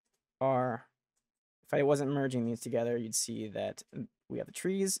are, if I wasn't merging these together, you'd see that we have the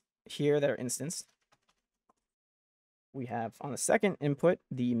trees here that are instanced. We have on the second input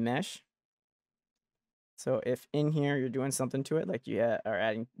the mesh. So if in here you're doing something to it, like you are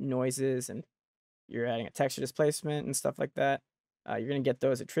adding noises and you're adding a texture displacement and stuff like that, you're going to get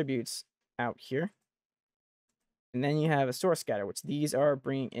those attributes out here. And then you have a source scatter, which these are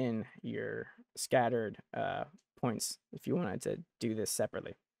bringing in your scattered points if you wanted to do this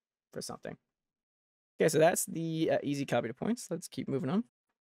separately for something. Okay, so that's the easy copy to points. Let's keep moving on.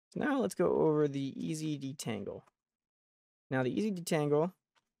 So now let's go over the easy detangle. Now the easy detangle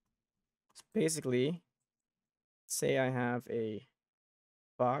is basically, say I have a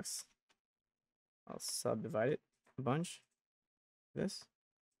box. I'll subdivide it a bunch. This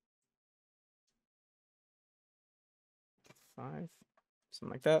 5,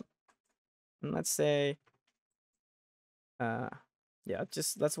 something like that. And let's say, yeah,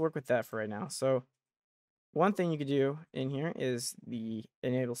 just let's work with that for right now. So one thing you could do in here is the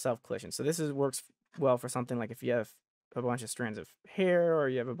enable self collision. So this works well for something like if you have a bunch of strands of hair, or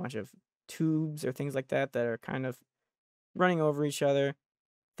you have a bunch of tubes or things like that that are kind of running over each other,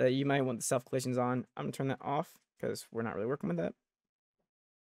 that you might want the self collisions on. I'm gonna turn that off because we're not really working with that.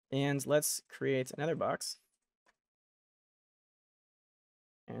 And let's create another box.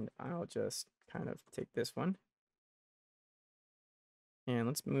 And I'll just kind of take this one and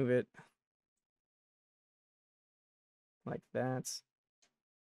let's move it like that.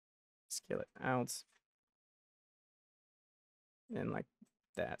 Scale it out. And like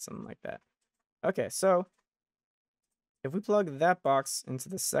that, something like that. Okay, so if we plug that box into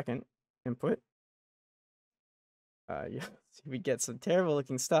the second input, yeah, we get some terrible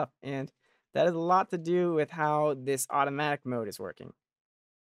looking stuff. And that has a lot to do with how this automatic mode is working.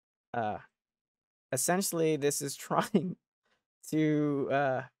 Essentially, this is trying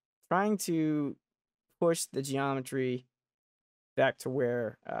to push the geometry back to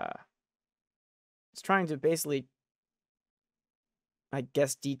where it's trying to basically, I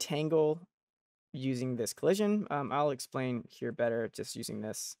guess, detangle using this collision. I'll explain here better just using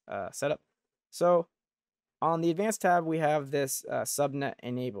this setup. So on the advanced tab, we have this subnet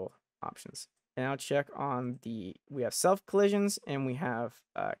enable options. And I'll check on we have self collisions and we have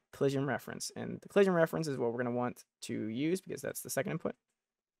collision reference. And the collision reference is what we're going to want to use because that's the second input.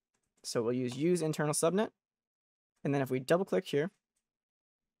 So we'll use internal subnet. And then if we double click here,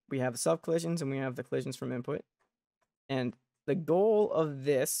 we have the self collisions and we have the collisions from input. And the goal of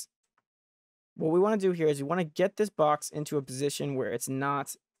this what we want to do here is we want to get this box into a position where it's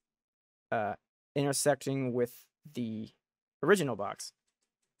not intersecting with the original box,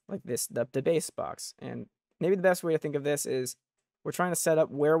 like this, the base box. And maybe the best way to think of this is we're trying to set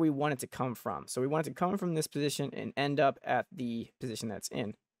up where we want it to come from. So we want it to come from this position and end up at the position that's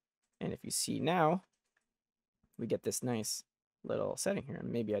in. And if you see now, we get this nice little setting here.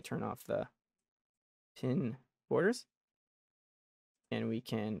 And maybe I turn off the pin borders. And we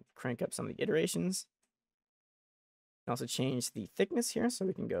can crank up some of the iterations. And also change the thickness here. So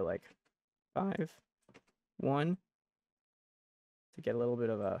we can go like 5, 1 to get a little bit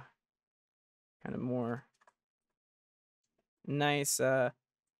of a kind of more nice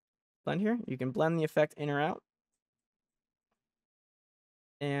blend here. You can blend the effect in or out.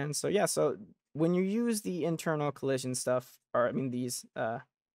 And so, yeah, so when you use the internal collision stuff, or I mean these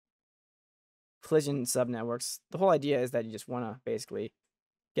collision subnetworks, the whole idea is that you just want to basically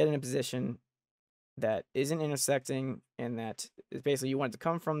get in a position that isn't intersecting, and that is basically you want it to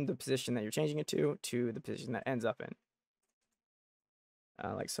come from the position that you're changing it to the position that ends up in.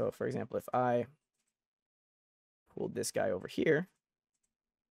 Like so, for example, if I pulled this guy over here,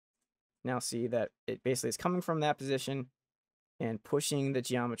 now see that it basically is coming from that position and pushing the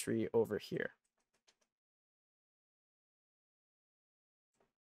geometry over here.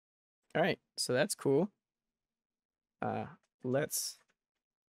 All right, so that's cool. Let's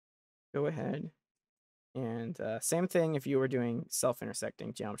go ahead and same thing if you were doing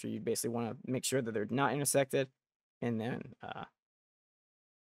self-intersecting geometry. You'd basically want to make sure that they're not intersected, and then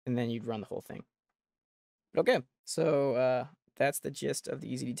you'd run the whole thing. Okay, so that's the gist of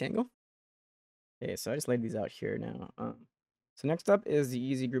the easy detangle. Okay, so I just laid these out here now. So next up is the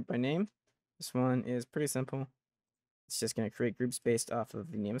easy group by name. This one is pretty simple. It's just going to create groups based off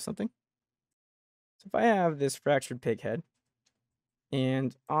of the name of something. So if I have this fractured pig head,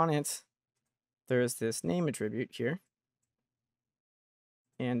 and on it, there's this name attribute here,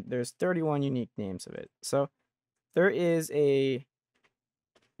 and there's 31 unique names of it. So there is a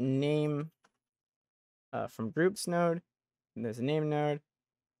name from groups node, and there's a name node,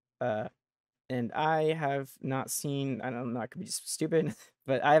 and I have not seen, I don't know, I could be just stupid,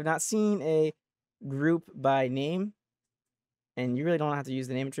 but I have not seen a group by name. And you really don't have to use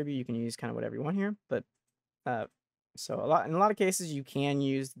the name attribute. You can use kind of whatever you want here. But so in a lot of cases, you can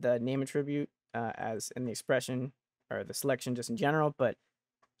use the name attribute as in the expression or the selection just in general, but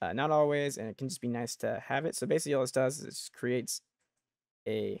not always. And it can just be nice to have it. So basically, all this does is it just creates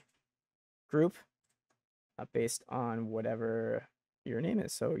a group based on whatever your name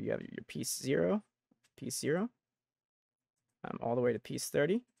is. So you have your piece 0, all the way to piece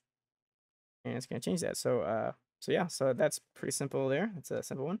 30, and it's going to change that. So yeah, so that's pretty simple there. It's a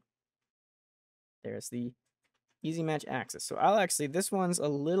simple one. There's the easy match axis. So this one's a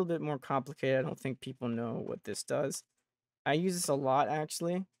little bit more complicated. I don't think people know what this does. I use this a lot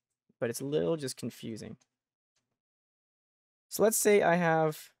actually, but it's a little just confusing. So let's say I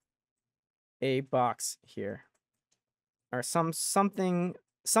have a box here, or something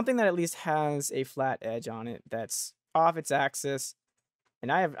that at least has a flat edge on it that's off its axis.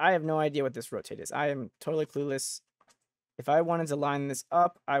 And I have no idea what this rotate is. I am totally clueless. If I wanted to line this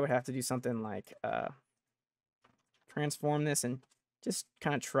up, I would have to do something like transform this and just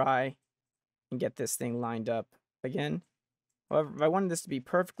kind of try and get this thing lined up again. However, if I wanted this to be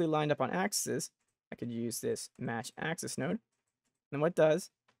perfectly lined up on axes, I could use this match axis node. And what it does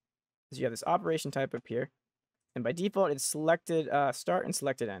is you have this operation type up here, and by default it's selected start and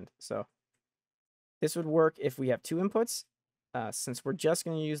selected end. So this would work if we have 2 inputs. Since we're just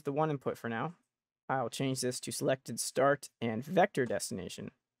going to use the 1 input for now, I'll change this to selected start and vector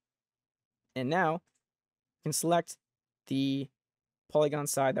destination. And now we can select the polygon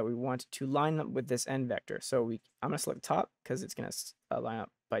side that we want to line up with this end vector. So I'm going to select top because it's going to line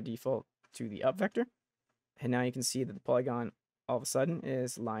up by default to the up vector. And now you can see that the polygon all of a sudden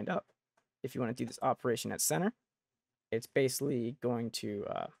is lined up. If you want to do this operation at center, it's basically going to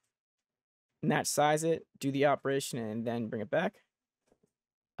match size it, do the operation, and then bring it back.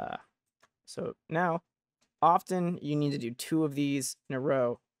 So now, often you need to do 2 of these in a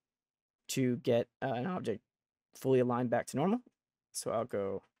row to get an object fully aligned back to normal. So I'll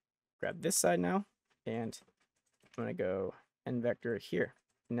go grab this side now, and I'm going to go end vector here.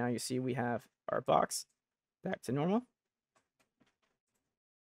 And now you see we have our box back to normal.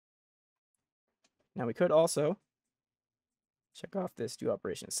 Now we could also check off this do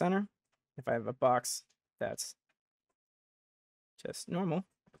operation at center. If I have a box that's just normal,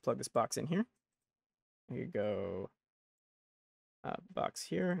 plug this box in here. I could go box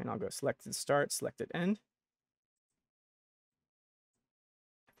here, and I'll go selected start, selected end.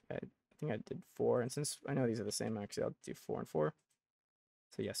 At think I did 4, and since I know these are the same, actually I'll do 4 and 4.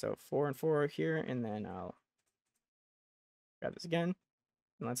 So yeah, so 4 and 4 here, and then I'll grab this again,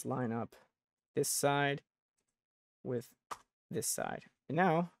 and let's line up this side with this side. And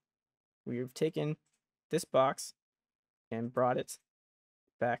now we've taken this box and brought it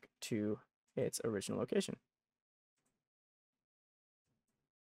back to its original location.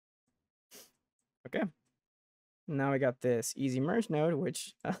 Okay. Now we got this easy merge node,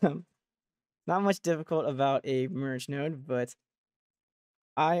 which not much difficult about a merge node, but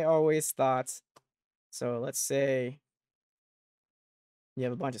I always thought, so let's say you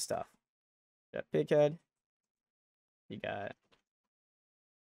have a bunch of stuff. You got pig head, you got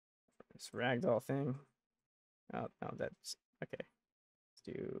this ragdoll thing. Oh, no, that's okay. Let's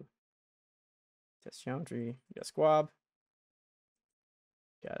do test geometry. You got squab.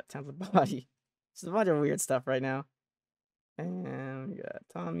 Got a template body. Just a bunch of weird stuff right now. And we got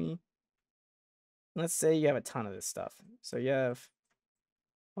Tommy. Let's say you have a ton of this stuff. So you have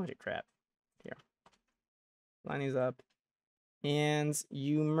a bunch of crap here. Line these up. And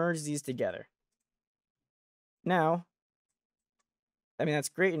you merge these together. Now, I mean, that's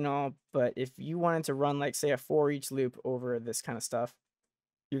great and all, but if you wanted to run, like, say, a for each loop over this kind of stuff,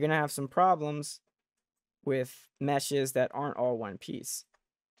 you're going to have some problems with meshes that aren't all one piece.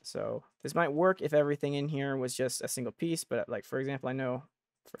 So this might work if everything in here was just a single piece, but like, for example, I know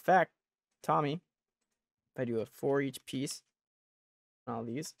for a fact, Tommy, if I do a for each piece, all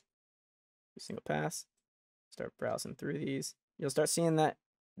these, single pass, start browsing through these, you'll start seeing that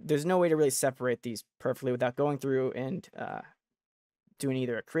there's no way to really separate these perfectly without going through and doing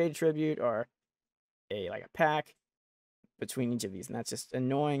either a create attribute or a pack between each of these, and that's just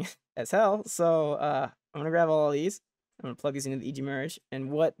annoying as hell. So I'm gonna grab all of these. I'm gonna plug these into the easy merge,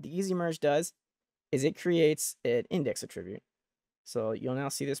 and what the easy merge does is it creates an index attribute. So you'll now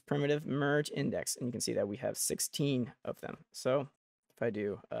see this primitive merge index, and you can see that we have 16 of them. So if I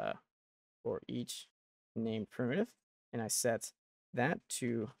do for each named primitive, and I set that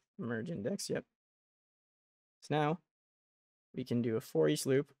to merge index, yep. So now we can do a for each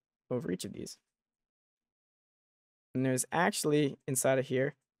loop over each of these. And there's actually, inside of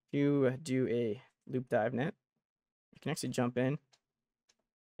here, if you do a loop dive net, you can actually jump in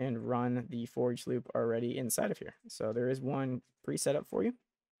and run the for each loop already inside of here. So there is one pre-set up for you.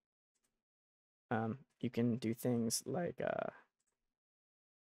 You can do things like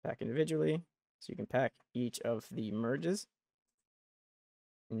pack individually. So you can pack each of the merges.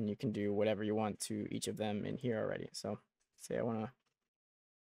 And you can do whatever you want to each of them in here already. So say I want to,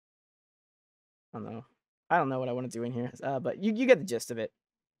 I don't know what I want to do in here, but you get the gist of it.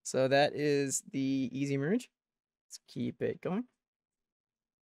 So that is the easy merge. Let's keep it going.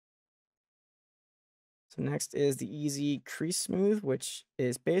 So next is the easy crease smooth, which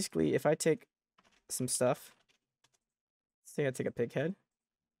is basically if I take some stuff, say I take a pig head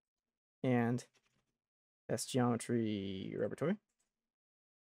and that's geometry rubber toy,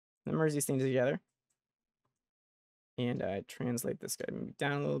 then merge these things together, and I translate this guy maybe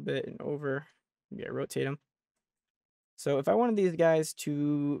down a little bit and over, maybe I rotate them. So if I wanted these guys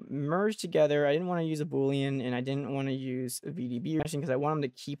to merge together, I didn't want to use a Boolean and I didn't want to use a VDB meshing because I want them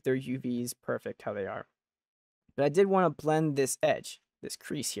to keep their UVs perfect how they are. But I did want to blend this edge, this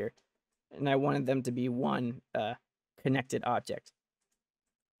crease here, and I wanted them to be one connected object.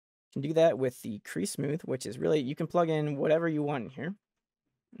 You can do that with the crease smooth, which is really, you can plug in whatever you want in here.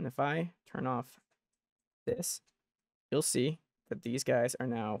 And if I turn off this, you'll see that these guys are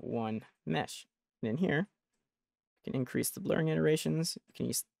now one mesh. And in here, you can increase the blurring iterations. You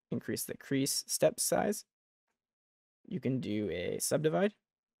can increase the crease step size. You can do a subdivide.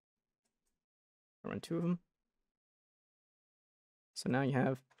 I'll run 2 of them. So now you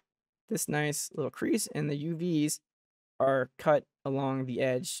have this nice little crease, and the UVs are cut along the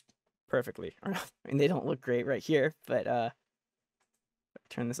edge perfectly. I mean, they don't look great right here, but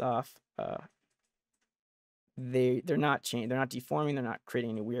turn this off. They're not changed. They're not deforming. They're not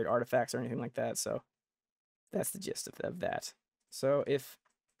creating any weird artifacts or anything like that. So that's the gist of that. So if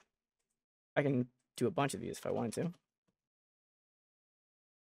I can do a bunch of these if I wanted to.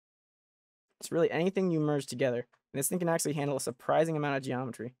 It's really anything you merge together. And this thing can actually handle a surprising amount of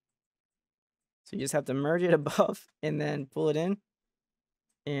geometry. So you just have to merge it above and then pull it in,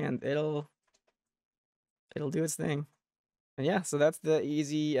 and it'll do its thing. And yeah, so that's the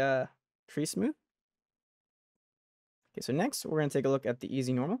easy crease smooth. Okay, so next we're going to take a look at the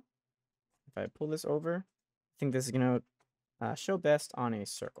easy normal. If I pull this over, I think this is going to show best on a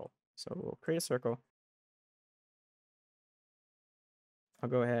circle. So we'll create a circle. I'll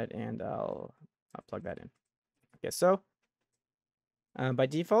go ahead and I'll plug that in. Okay, so by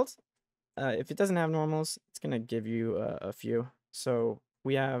default, if it doesn't have normals, it's going to give you a few. So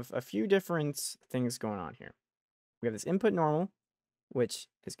we have a few different things going on here. We have this input normal, which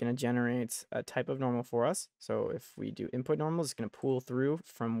is going to generate a type of normal for us. So if we do input normal, it's going to pull through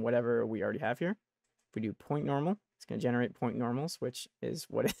from whatever we already have here. If we do point normal, it's going to generate point normals, which is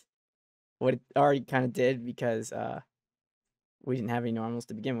what it already kind of did, because we didn't have any normals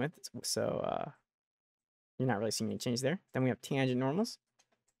to begin with. So you're not really seeing any change there. Then we have tangent normals,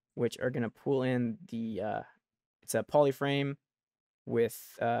 which are going to pull in the, it's a polyframe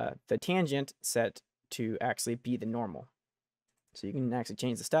with the tangent set to actually be the normal. So you can actually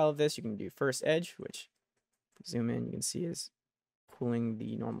change the style of this. You can do first edge, which, if we zoom in, you can see is pulling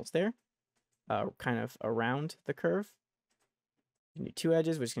the normals there, kind of around the curve. You can do two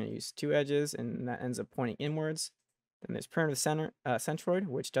edges, which is going to use two edges, and that ends up pointing inwards. Then there's primitive centroid,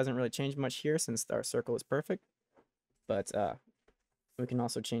 which doesn't really change much here since our circle is perfect. But we can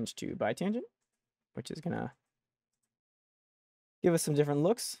also change to bitangent, which is going to give us some different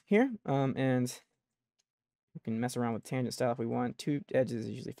looks here. And we can mess around with tangent style if we want. Two edges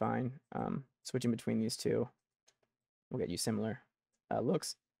is usually fine. Switching between these two will get you similar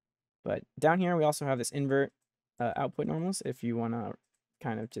looks. But down here, we also have this invert output normals if you want to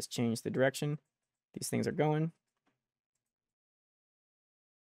kind of just change the direction these things are going.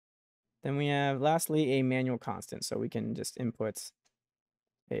 Then we have, lastly, a manual constant. So we can just input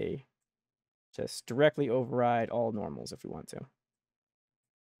just directly override all normals if we want to.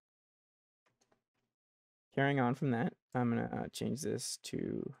 Carrying on from that, I'm going to change this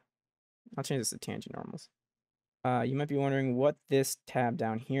to, I'll change this to tangent normals. You might be wondering what this tab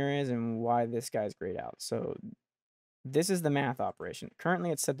down here is and why this guy's grayed out. So this is the math operation.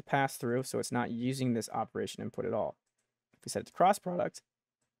 Currently it's set to pass through, so it's not using this operation input at all. If we set it to cross product,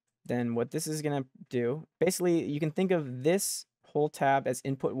 then what this is going to do, basically you can think of this whole tab as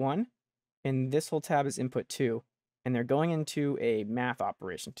input 1, and this whole tab as input 2, and they're going into a math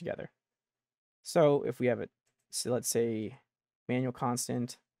operation together. So if we have so let's say manual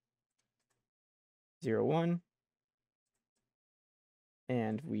constant 0, 1,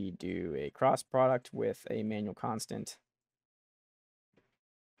 and we do a cross product with a manual constant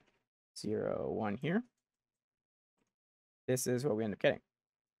 0, 1 here, this is what we end up getting.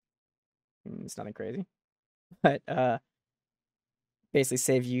 It's nothing crazy, but basically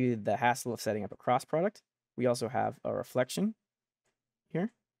save you the hassle of setting up a cross product. We also have a reflection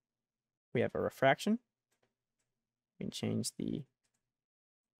here. We have a refraction. We can change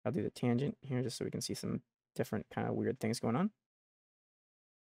I'll do the tangent here just so we can see some different kind of weird things going on.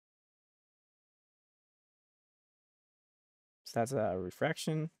 So that's a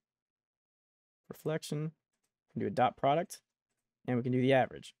reflection. We can do a dot product, and we can do the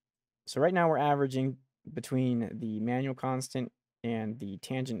average. So right now we're averaging between the manual constant and the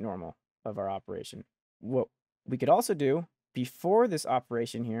tangent normal of our operation. What we could also do before this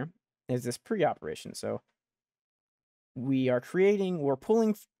operation here is this pre-operation. So we're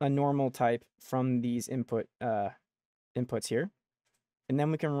pulling a normal type from these inputs here, and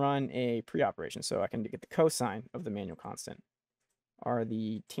then we can run a pre-operation. So I can get the cosine of the manual constant, or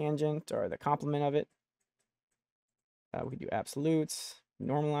the tangent, or the complement of it. We could do absolutes,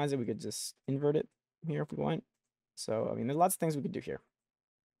 normalize it. We could just invert it here if we want. So, I mean, there's lots of things we could do here.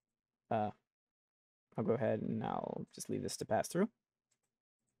 I'll go ahead and I'll just leave this to pass through.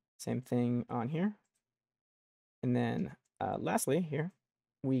 Same thing on here. And then lastly here,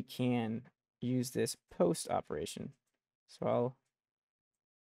 we can use this post operation. So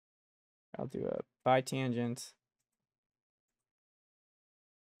I'll do a bitangent.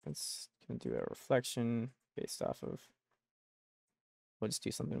 It's going to do a reflection based off of, we'll just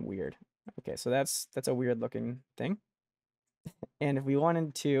do something weird. Okay, so that's a weird looking thing. And if we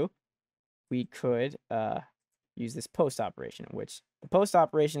wanted to, we could use this post operation, which the post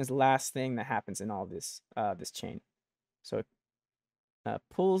operation is the last thing that happens in all this this chain. So it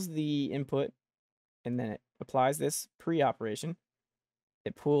pulls the input, and then it applies this pre-operation.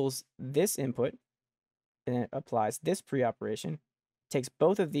 It pulls this input, and it applies this pre-operation. Takes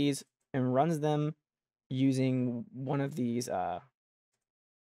both of these and runs them using one of these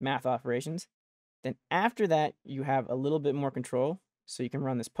math operations. Then after that, you have a little bit more control, so you can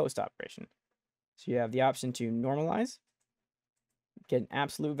run this post operation. So you have the option to normalize, get an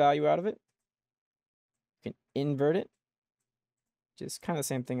absolute value out of it. You can invert it, which is kind of the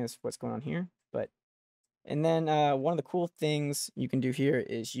same thing as what's going on here. And then one of the cool things you can do here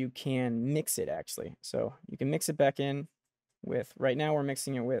is you can mix it, actually. So you can mix it back in with, right now we're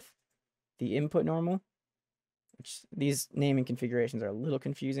mixing it with the input normal, which these naming configurations are a little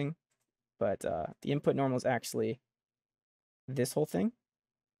confusing, but the input normal is actually this whole thing.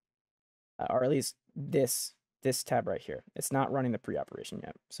 or at least this tab right here. It's not running the pre-operation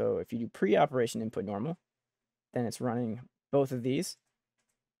yet. So if you do pre-operation input normal, then it's running both of these.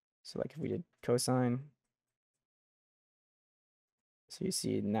 So like if we did cosine, so you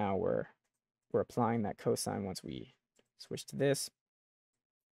see now we're applying that cosine once we switch to this.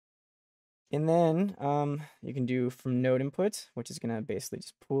 And then you can do from node input, which is going to basically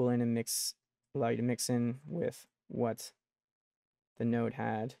just pull in and allow you to mix in with what the node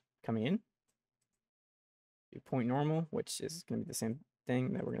had coming in. Do point normal, which is going to be the same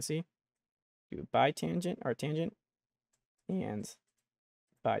thing that we're going to see. Do bitangent or tangent and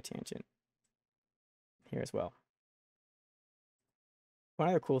bitangent here as well. One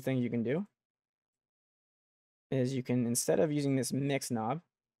other cool thing you can do is you can, instead of using this mix knob,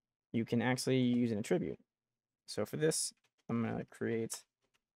 you can actually use an attribute. So for this, I'm going to create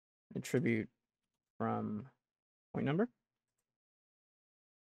an attribute from point number.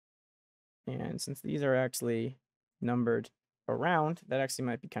 And since these are actually numbered around, that actually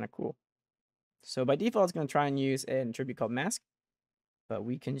might be kind of cool. So by default, it's going to try and use an attribute called mask, but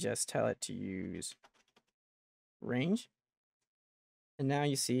we can just tell it to use range. And now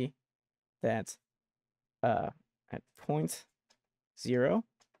you see that at 0.0,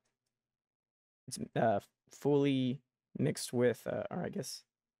 it's fully mixed with, or I guess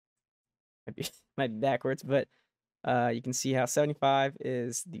might be backwards, but you can see how 75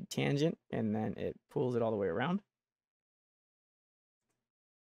 is the tangent, and then it pulls it all the way around.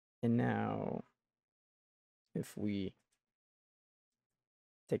 And now, if we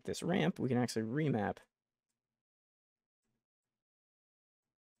take this ramp, we can actually remap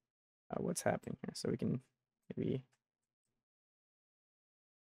what's happening here. So we can maybe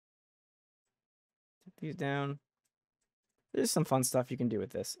take these down. There's some fun stuff you can do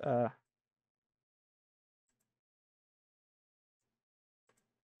with this. I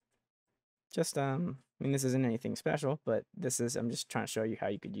mean, this isn't anything special, but I'm just trying to show you how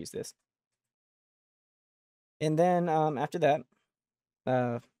you could use this. And then after that,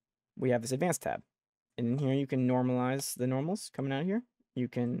 we have this advanced tab. And in here, you can normalize the normals coming out of here. You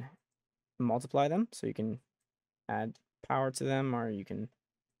can multiply them, so you can add power to them, or you can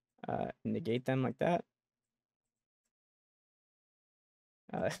negate them like that.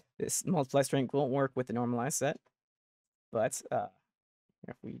 This multiply strength won't work with the normalized set, but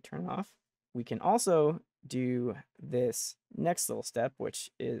if we turn it off, we can also do this next little step, which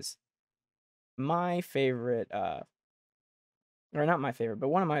is my favorite, or not my favorite, but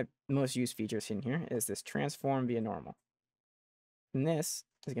one of my most used features in here is this transform via normal. And this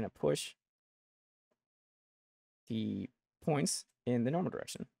is going to push the points in the normal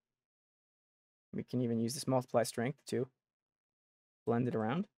direction. We can even use this multiply strength to blend it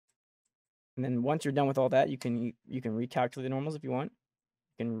around. And then once you're done with all that, you can recalculate the normals if you want.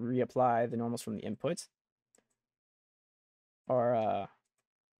 You can reapply the normals from the inputs, or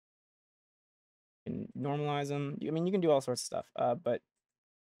you can normalize them. I mean, you can do all sorts of stuff, but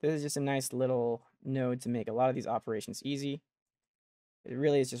this is just a nice little node to make a lot of these operations easy. It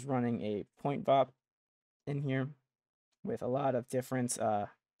really is just running a point VOP in here with a lot of different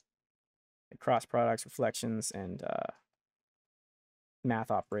cross products, reflections, and math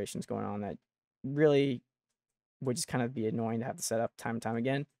operations going on that really would just kind of be annoying to have to set up time and time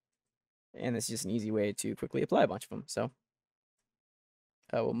again. And it's just an easy way to quickly apply a bunch of them. So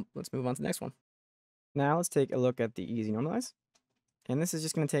let's move on to the next one. Now let's take a look at the easy normalize. And this is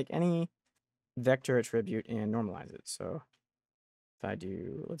just going to take any vector attribute and normalize it. So if I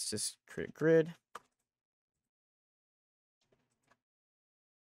do, let's just create grid.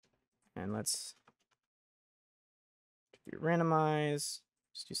 And let's do randomize.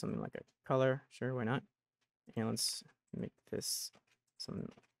 Just do something like a color. Sure, why not? And let's make this something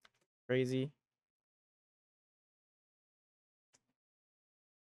crazy.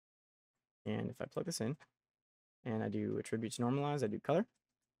 And if I plug this in and I do attributes normalize, I do color,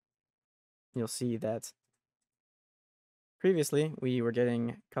 you'll see that previously we were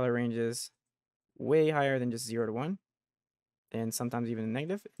getting color ranges way higher than just 0 to 1, and sometimes even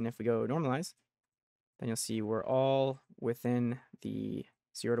negative. And if we go normalize, then you'll see we're all within the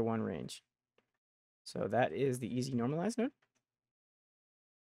 0 to 1 range. So that is the easy normalize node.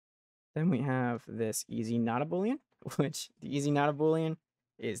 Then we have this easy not a Boolean, which the easy not a Boolean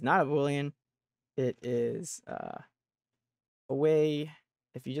is not a Boolean. It is a way,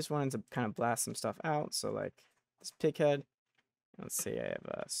 if you just wanted to kind of blast some stuff out, so like this pig head, let's say I have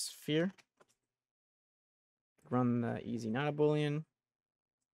a sphere, run the easy not a Boolean.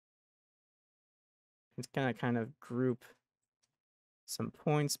 It's gonna kind of group some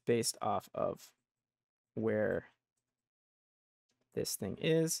points based off of where this thing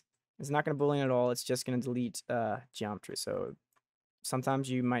is, It's not going to Boolean at all. It's just going to delete geometry. So sometimes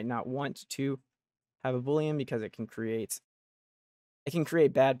you might not want to have a Boolean because it can create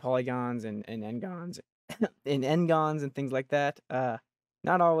bad polygons and n-gons and n-gons and things like that.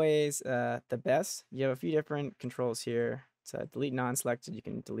 Not always the best. You have a few different controls here. To delete non-selected, you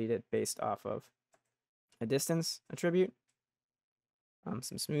can delete it based off of a distance attribute.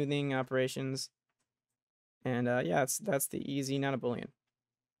 Some smoothing operations. And yeah, that's the easy, not a Boolean.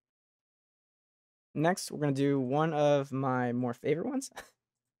 Next, we're going to do one of my more favorite ones.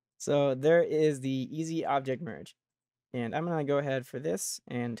 So there is the easy object merge. And I'm going to go ahead for this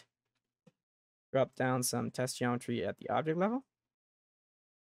and drop down some test geometry at the object level.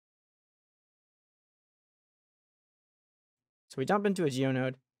 So we jump into a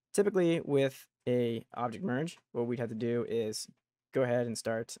GeoNode. Typically with a object merge, what we'd have to do is go ahead and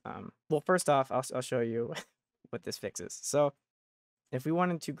start. Well, first off, I'll show you what this fixes. So if we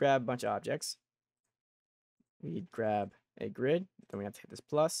wanted to grab a bunch of objects, we'd grab a grid, then we have to hit this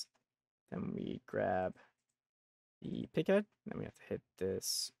plus, then we grab the pickhead, then we have to hit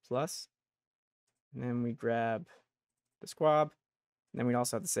this plus, and then we grab the squab, and then we'd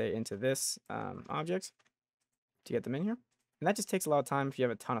also have to say into this object to get them in here. And that just takes a lot of time if you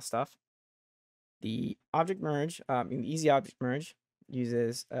have a ton of stuff. The object merge, the easy object merge,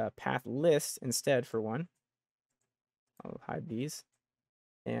 uses a path list instead for one. I'll hide these.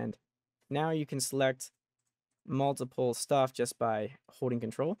 And now you can select multiple stuff just by holding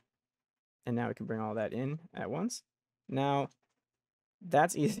control. And now we can bring all that in at once. Now,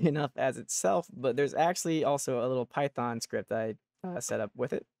 that's easy enough as itself, but there's actually also a little Python script I set up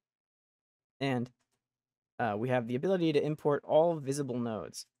with it. And we have the ability to import all visible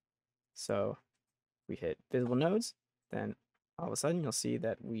nodes. So we hit visible nodes, then all of a sudden you'll see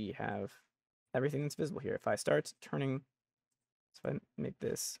that we have everything that's visible here. If I start turning, so if I make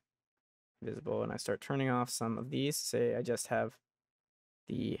this visible and I start turning off some of these, say I just have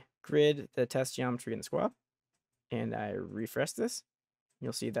the grid, the test geometry, and the squab, and I refresh this,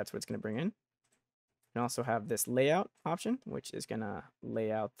 you'll see that's what it's going to bring in. And also have this layout option, which is going to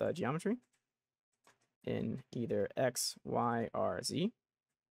lay out the geometry in either X, Y, or Z.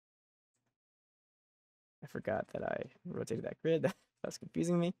 I forgot that I rotated that grid. That's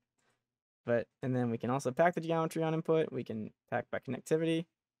confusing me. And then we can also pack the geometry on input. We can pack by connectivity.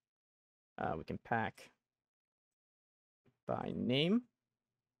 We can pack by name.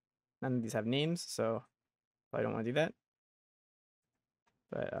 None of these have names, so I don't want to do that.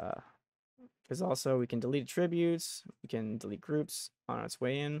 But there's also, we can delete attributes. We can delete groups on its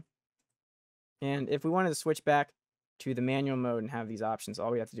way in. And if we wanted to switch back to the manual mode and have these options,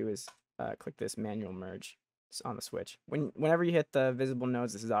 all we have to do is click this manual merge on the switch. Whenever you hit the visible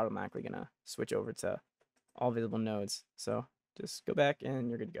nodes, this is automatically going to switch over to all visible nodes. So just go back and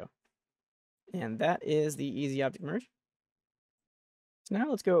you're good to go. And that is the easy object merge. So now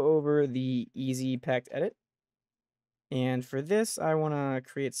let's go over the easy packed edit. And for this, I want to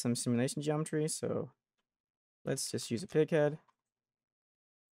create some simulation geometry. So let's just use a pig head.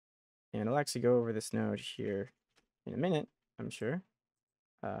 And I'll actually go over this node here in a minute, I'm sure.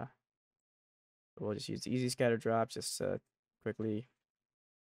 We'll just use the easy scatter drop just to quickly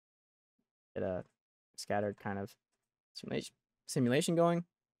get a scattered kind of simulation going.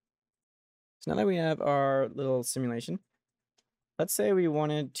 So now that we have our little simulation, let's say we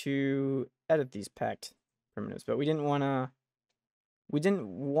wanted to edit these packed primitives, but we didn't want to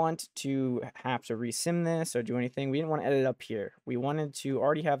have to resim this or do anything. We didn't want to edit up here. We wanted to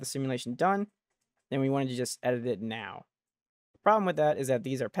already have the simulation done, then we wanted to just edit it now. The problem with that is that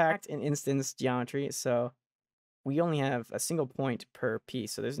these are packed in instance geometry, so we only have a single point per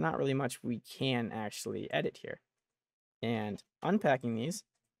piece, so there's not really much we can actually edit here. And unpacking these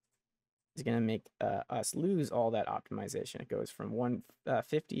is going to make us lose all that optimization. It goes from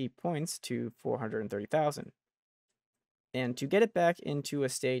 150 points to 430,000. And to get it back into a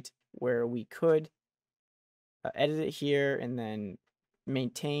state where we could edit it here and then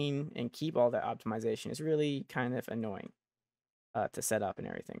maintain and keep all that optimization is really kind of annoying to set up and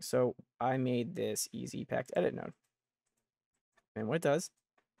everything. So I made this easy packed edit node. And what it does,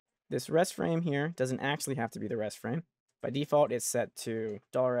 this rest frame here doesn't actually have to be the rest frame. By default, it's set to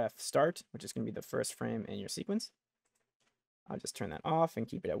 $F start, which is going to be the first frame in your sequence. I'll just turn that off and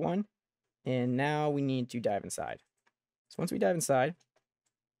keep it at 1. And now we need to dive inside. So once we dive inside,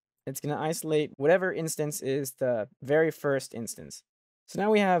 it's going to isolate whatever instance is the very first instance. So now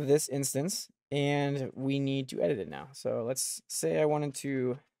we have this instance, and we need to edit it now. So let's say I wanted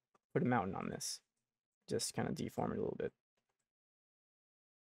to put a mountain on this. Just kind of deform it a little bit.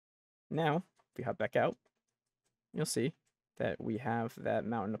 Now, if we hop back out, you'll see that we have that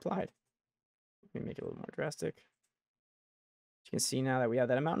mountain applied. Let me make it a little more drastic. You can see now that we have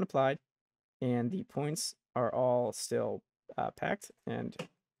that amount applied, and the points are all still packed, and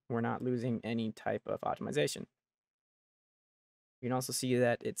we're not losing any type of optimization. You can also see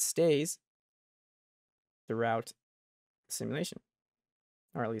that it stays throughout the simulation,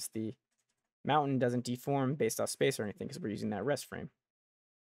 or at least the mountain doesn't deform based off space or anything because we're using that rest frame.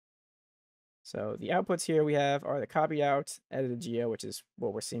 So the outputs here we have are the copied out edited geo, which is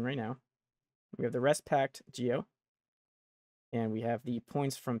what we're seeing right now. We have the rest packed geo, and we have the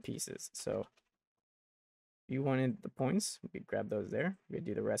points from pieces. So if you wanted the points, we could grab those there. We could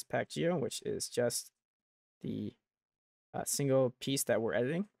do the rest packed geo, which is just the single piece that we're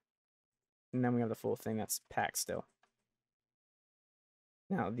editing. And then we have the full thing that's packed still.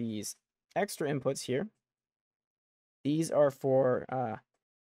 Now these extra inputs here, these are for I'll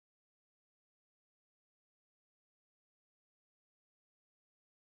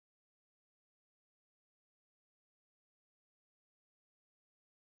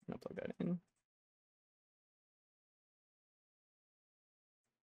plug that in.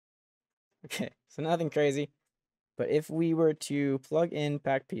 Okay, so nothing crazy. But if we were to plug in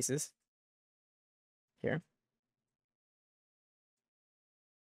packed pieces here,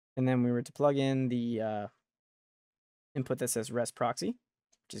 and then we were to plug in the input that says rest proxy,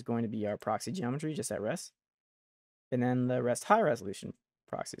 which is going to be our proxy geometry just at rest, and then the rest high resolution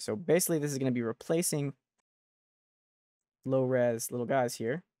proxy. So basically this is going to be replacing low res little guys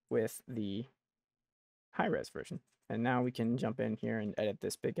here with the high res version. And now we can jump in here and edit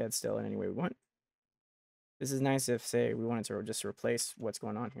this big head still in any way we want. This is nice if, say, we wanted to just replace what's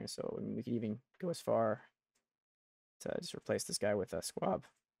going on here. So I mean, we could even go as far to just replace this guy with a squab.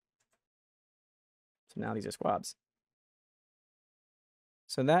 So now these are squabs.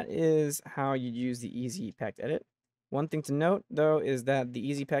 So that is how you use the easy packed edit. One thing to note, though, is that the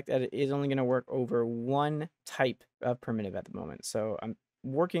easy packed edit is only going to work over one type of primitive at the moment. So I'm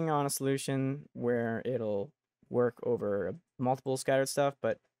working on a solution where it'll work over multiple scattered stuff,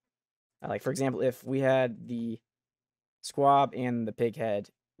 but like, for example, if we had the squab and the pig head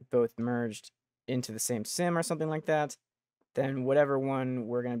both merged into the same sim or something like that, then whatever one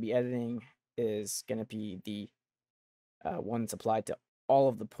we're going to be editing is going to be the one that's applied to all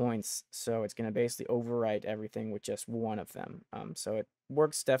of the points. So it's going to basically overwrite everything with just one of them. So it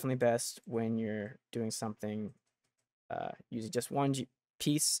works definitely best when you're doing something using just one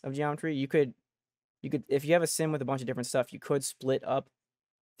piece of geometry. You could, if you have a sim with a bunch of different stuff, you could split up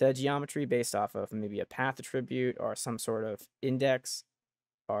the geometry based off of maybe a path attribute or some sort of index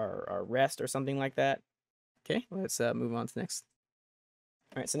or rest or something like that. Okay, let's move on to the next.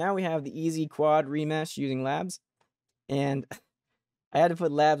 All right, so now we have the easy quad remesh using labs. And I had to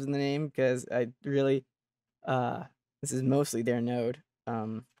put labs in the name because I really, this is mostly their node.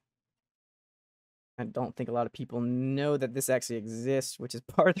 I don't think a lot of people know that this actually exists, which is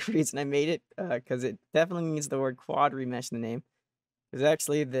part of the reason I made it, because it definitely means the word quad remesh in the name. There's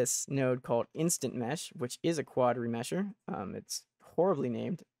actually this node called Instant Mesh, which is a quad remesher. It's horribly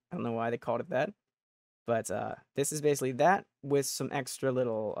named. I don't know why they called it that. But this is basically that with some extra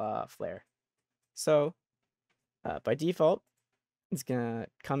little flair. So by default, it's going to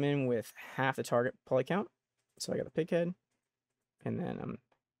come in with half the target poly count. So I got the pig head. And then I'm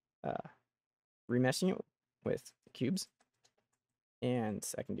remeshing it with cubes. And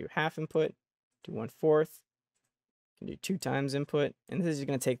I can do half input, do 1/4. Can do 2 times input, and this is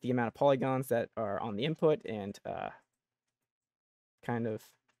going to take the amount of polygons that are on the input and kind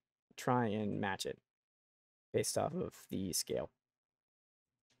of try and match it based off of the scale.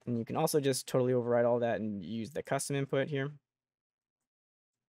 And you can also just totally override all that and use the custom input here. You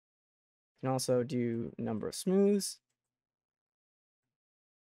can also do number of smooths.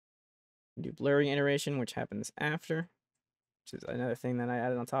 Do blurring iteration, which happens after, which is another thing that I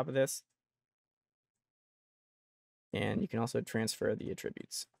added on top of this. And you can also transfer the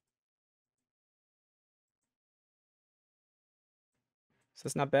attributes. So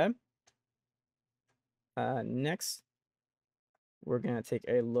it's not bad. Next, we're going to take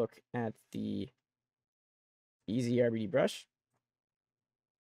a look at the easy RBD brush.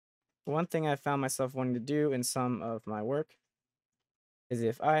 One thing I found myself wanting to do in some of my work is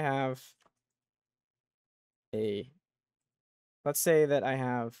if I have let's say that I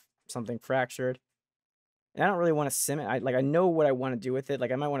have something fractured, and I don't really want to sim it. I know what I want to do with it.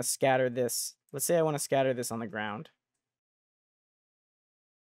 Like I might want to scatter this. Let's say I want to scatter this on the ground.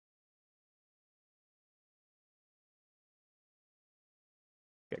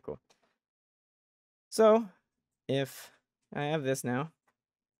 Okay, cool. So if I have this now,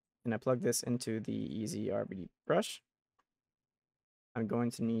 and I plug this into the easy RBD brush, I'm going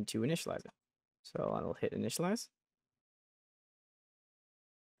to need to initialize it. So I'll hit initialize.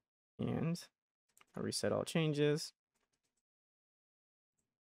 And I'll reset all changes.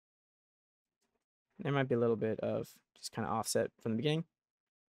 There might be a little bit of just kind of offset from the beginning.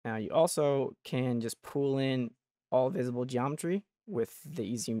 Now you also can just pull in all visible geometry with the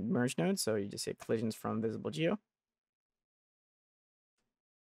easy merge node. So you just hit collisions from visible geo.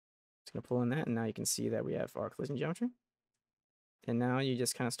 It's going to pull in that, and now you can see that we have our collision geometry. And now you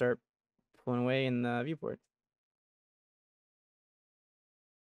just kind of start pulling away in the viewport.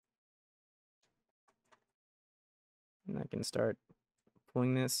 And I can start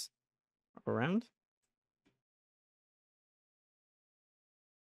pulling this around.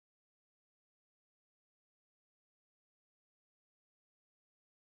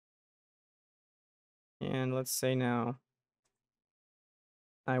 And let's say now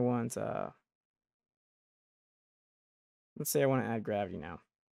I want, let's say I want to add gravity now.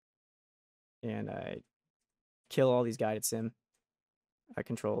 And I kill all these guided sim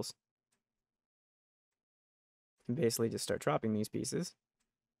controls. And basically just start dropping these pieces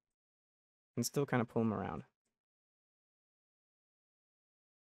and still kind of pull them around.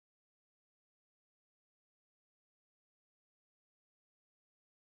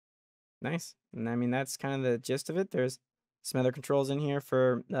 Nice. And I mean, that's kind of the gist of it. There's some other controls in here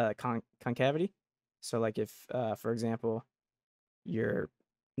for concavity. So like if, for example, you're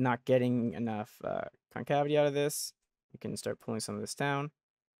not getting enough concavity out of this, you can start pulling some of this down.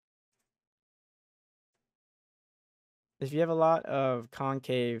 If you have a lot of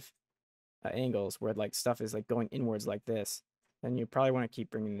concave angles where like stuff is like going inwards like this, then you probably want to keep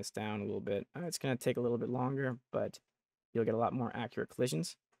bringing this down a little bit. It's going to take a little bit longer, but you'll get a lot more accurate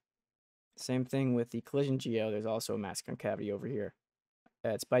collisions. Same thing with the collision geo. There's also a mass concavity over here.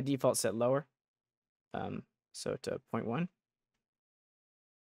 It's by default set lower, so to 0.1.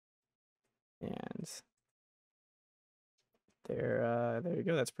 And there you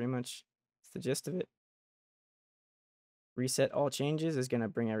go. That's pretty much the gist of it. Reset all changes is going to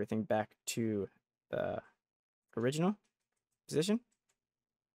bring everything back to the original position.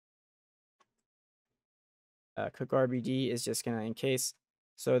 Cook RBD is just going to encase.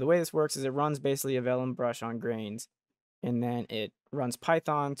 So the way this works is it runs basically a vellum brush on grains, and then it runs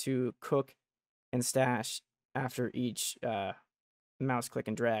Python to cook and stash after each mouse click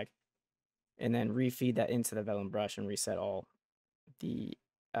and drag, and then refeed that into the vellum brush and reset all the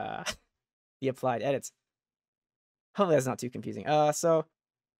the applied edits. Hopefully that's not too confusing. So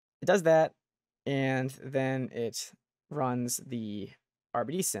it does that, and then it runs the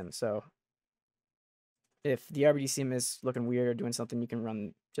RBD sim. So if the RBD sim is looking weird or doing something, you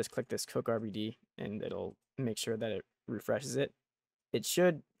can just click this cook RBD, and it'll make sure that it refreshes it. It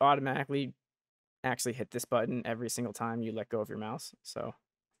should automatically actually hit this button every single time you let go of your mouse. So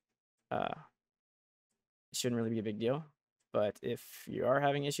it shouldn't really be a big deal. But if you are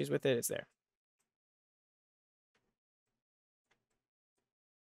having issues with it, it's there.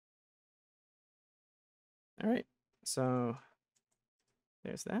 All right, so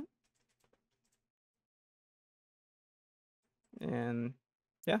there's that. And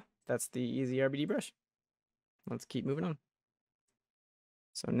yeah, that's the easy RBD brush. Let's keep moving on.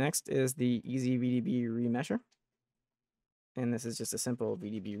 So next is the easy VDB remesher. And this is just a simple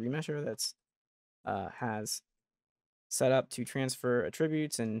VDB remesher that's has set up to transfer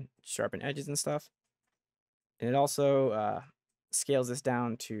attributes and sharpen edges and stuff. And it also scales this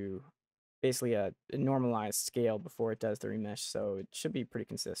down to basically a normalized scale before it does the remesh, so it should be pretty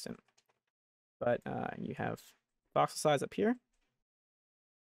consistent. But you have voxel size up here.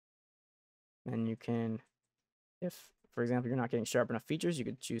 And you can, if, for example, you're not getting sharp enough features, you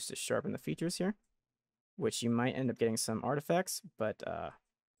could choose to sharpen the features here, which you might end up getting some artifacts, but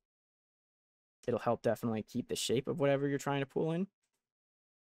it'll help definitely keep the shape of whatever you're trying to pull in. And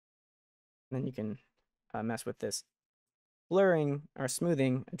then you can mess with this blurring or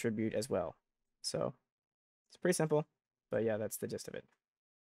smoothing attribute as well. So it's pretty simple, but yeah, that's the gist of it.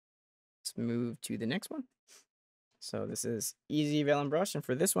 Let's move to the next one. So this is easy vellum brush, and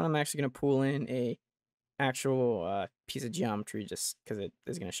for this one, I'm actually going to pull in a actual piece of geometry just because it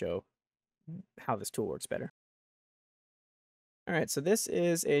is going to show how this tool works better. All right, so this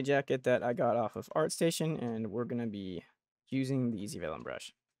is a jacket that I got off of ArtStation, and we're going to be using the easy vellum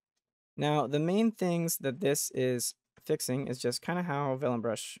brush. Now, the main things that this is fixing is just kind of how vellum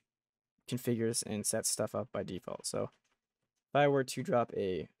brush configures and sets stuff up by default. So if I were to drop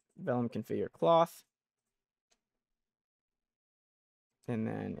a vellum configure cloth and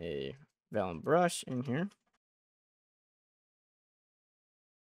then a vellum brush in here.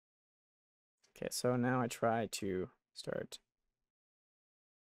 Okay, so now I try to start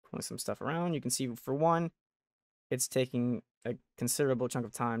pulling some stuff around. You can see for one, it's taking a considerable chunk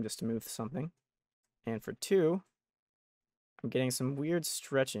of time just to move something. And for two, I'm getting some weird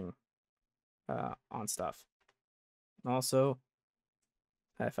stretching on stuff. Also,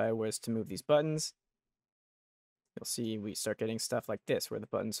 if I was to move these buttons, you'll see we start getting stuff like this, where the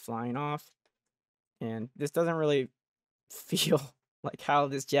button's flying off. And this doesn't really feel like how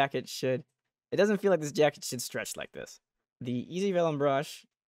this jacket should. It doesn't feel like this jacket should stretch like this. The Easy Vellum brush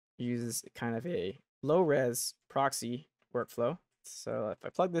uses kind of a low-res proxy workflow. So if I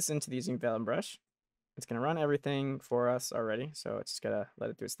plug this into the Easy Vellum brush, it's going to run everything for us already. So it's just got to let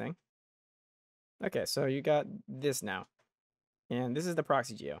it do its thing. Okay, so you got this now. And this is the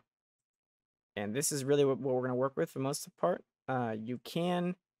proxy geo. And this is really what we're going to work with for the most part. You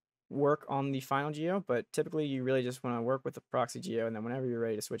can work on the final geo, but typically you really just want to work with the proxy geo, and then whenever you're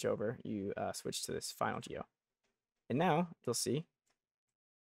ready to switch over, you switch to this final geo. And now you'll see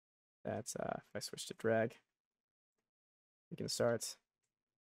that if I switch to drag, we can start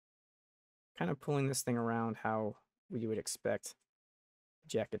kind of pulling this thing around how we would expect the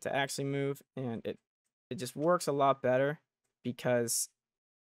jacket to actually move, and it just works a lot better because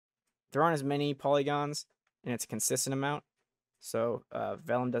there aren't as many polygons and it's a consistent amount. So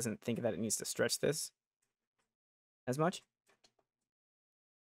Vellum doesn't think that it needs to stretch this as much.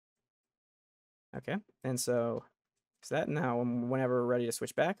 Okay, and so that now whenever we're ready to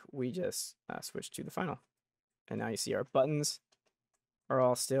switch back, we just switch to the final. And now you see our buttons are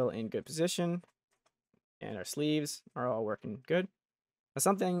all still in good position, and our sleeves are all working good. Now,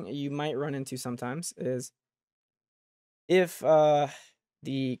 something you might run into sometimes is if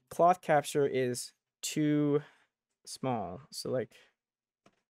the cloth capture is too small. So like,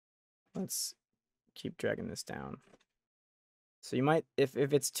 let's keep dragging this down. So you might, if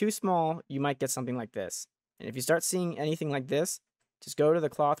it's too small, you might get something like this. And if you start seeing anything like this, just go to the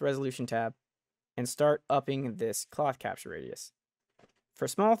cloth resolution tab and start upping this cloth capture radius. For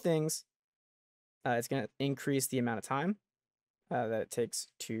small things, it's going to increase the amount of time that it takes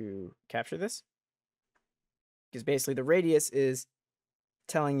to capture this. Because basically the radius is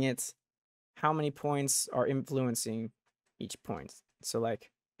telling it how many points are influencing each point. So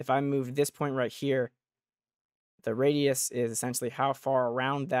like if I move this point right here, the radius is essentially how far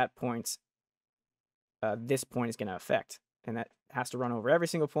around that point this point is going to affect. And that has to run over every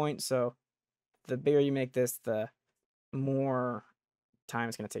single point. So the bigger you make this, the more time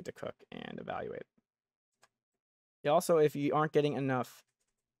it's going to take to cook and evaluate. Also, if you aren't getting enough,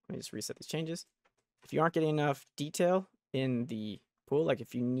 let me just reset these changes. If you aren't getting enough detail in the pool, like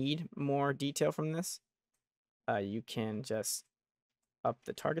if you need more detail from this, you can just up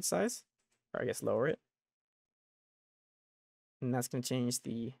the target size, or I guess lower it. And that's going to change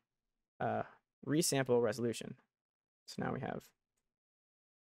the resample resolution. So now we have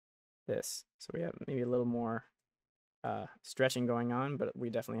this. So we have maybe a little more stretching going on, but we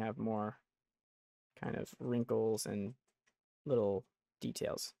definitely have more kind of wrinkles and little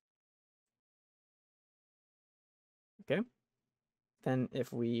details. Okay. Then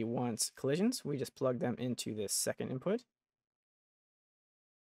if we want collisions, we just plug them into this second input.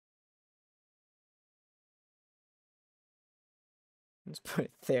 Just put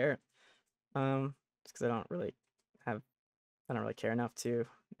it there. Just because I don't really care enough to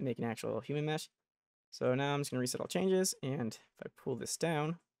make an actual human mesh. So now I'm just gonna reset all changes, and if I pull this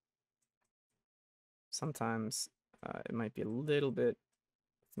down, sometimes it might be a little bit,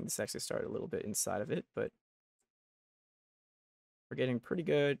 I think this actually started a little bit inside of it, but we're getting pretty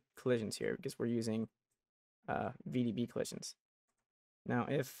good collisions here because we're using VDB collisions. Now,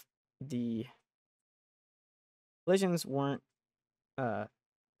 if the collisions weren't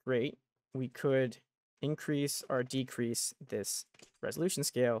great, we could increase or decrease this resolution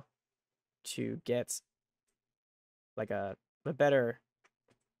scale to get like a better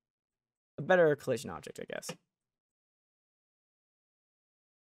collision object, I guess.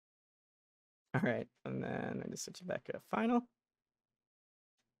 All right, and then I just switch it back to final.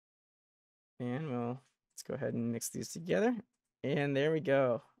 And let's go ahead and mix these together. And there we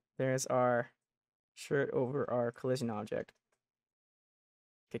go. There's our shirt over our collision object.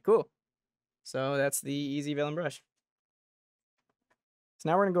 Okay, cool. So that's the Easy Vellum brush. So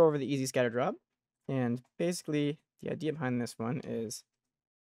now we're going to go over the Easy Scatter Drop. And basically, the idea behind this one is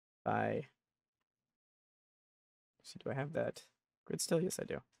by... See, do I have that grid still? Yes, I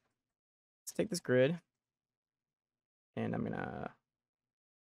do. Let's take this grid. And I'm going to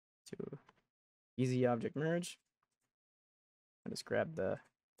do Easy Object Merge. I'll just grab the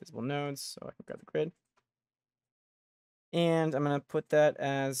visible nodes so I can grab the grid. And I'm going to put that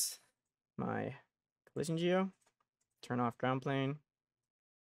as my collision geo. Turn off ground plane.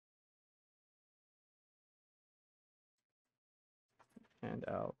 And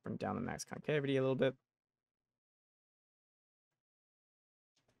I'll bring down the max concavity a little bit.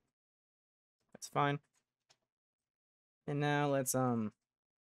 That's fine. And now let's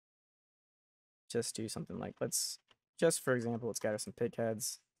just do something like, for example, let's gather some pig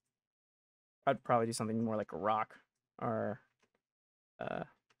heads. I'd probably do something more like a rock, or I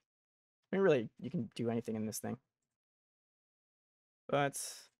mean, really, you can do anything in this thing. But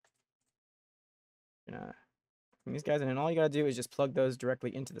gonna bring these guys in, and all you gotta do is just plug those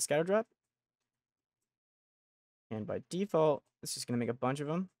directly into the scatter drop. And by default, it's just gonna make a bunch of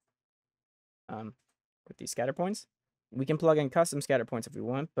them with these scatter points. We can plug in custom scatter points if we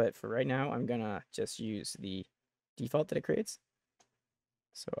want, but for right now, I'm gonna just use the default that it creates.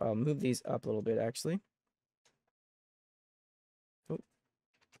 So I'll move these up a little bit, actually. Oh.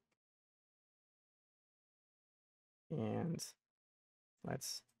 And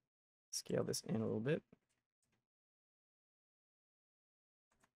let's scale this in a little bit.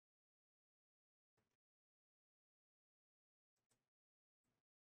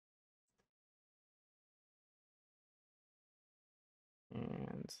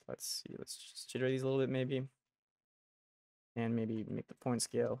 And let's see, let's just jitter these a little bit maybe. And maybe make the point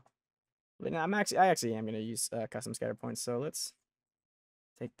scale. But I actually am going to use custom scatter points. So let's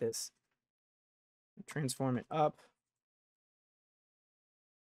take this, transform it up,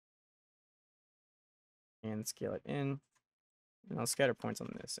 and scale it in. And I'll scatter points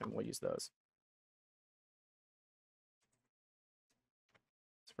on this, and we'll use those.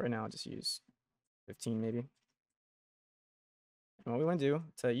 So right now, I'll just use 15 maybe. And what we want to do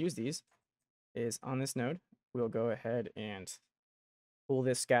to use these is on this node, we'll go ahead and pull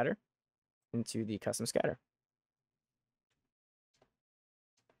this scatter into the custom scatter.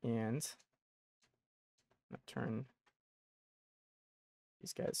 And I'm going to turn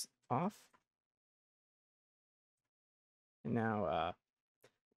these guys off. And now,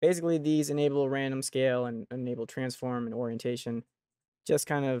 basically, these enable random scale and enable transform and orientation. Just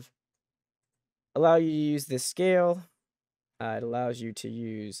kind of allow you to use this scale. It allows you to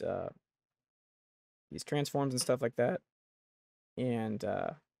use these transforms and stuff like that. And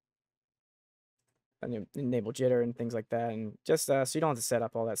enable jitter and things like that. And just so you don't have to set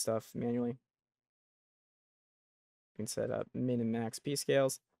up all that stuff manually. You can set up min and max P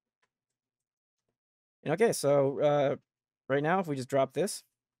scales. And okay, so right now, if we just drop this,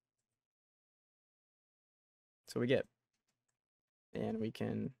 that's what we get. And we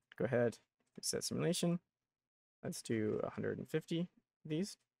can go ahead, set simulation. Let's do 150 of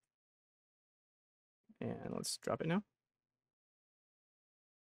these. And let's drop it now.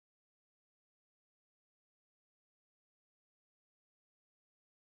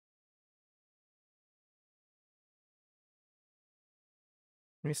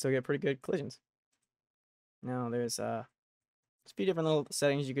 We still get pretty good collisions. Now there's a few different little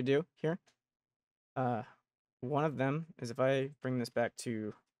settings you could do here. One of them is if I bring this back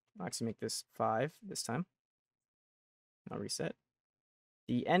to, I'll actually make this 5 this time. I'll reset.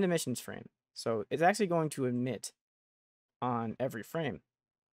 The end emissions frame. So it's actually going to emit on every frame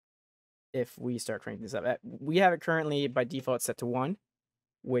if we start cranking this up. We have it currently by default set to 1,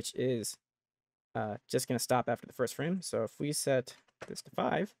 which is just going to stop after the first frame. So if we set this to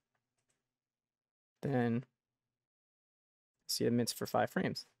 5, then see it emits for 5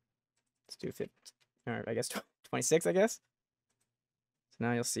 frames. Let's do 50, or I guess 26, I guess. So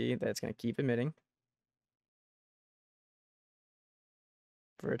now you'll see that it's going to keep emitting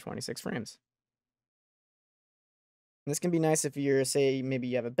for 26 frames. And this can be nice if you're, say, maybe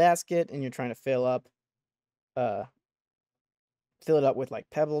you have a basket and you're trying to fill it up with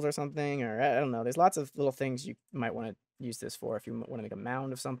like pebbles or something, or I don't know. There's lots of little things you might want to use this for if you want to make a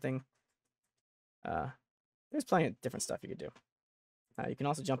mound of something. There's plenty of different stuff you could do. You can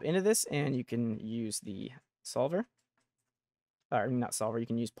also jump into this and you can use the solver. Or not solver, you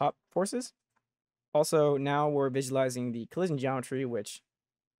can use pop forces. Also, now we're visualizing the collision geometry, which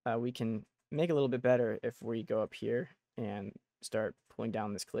we can make a little bit better if we go up here and start pulling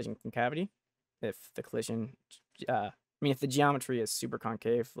down this collision concavity. If the collision, if the geometry is super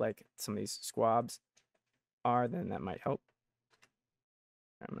concave, like some of these squabs are, then that might help.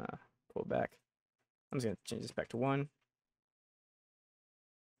 I'm gonna pull it back. I'm just gonna change this back to 1.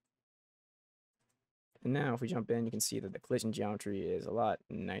 And now if we jump in, you can see that the collision geometry is a lot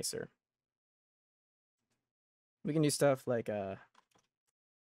nicer. We can do stuff like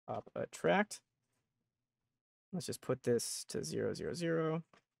up attract. Let's just put this to 0, 0, 0.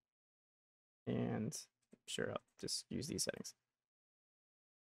 And sure, I'll just use these settings.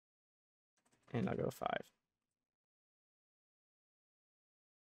 And I'll go 5.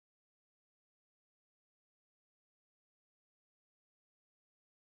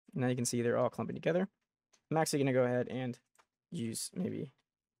 Now you can see they're all clumping together. I'm actually going to go ahead and use maybe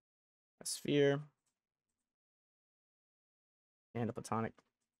a sphere and a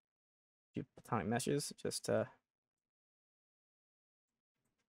few platonic meshes just to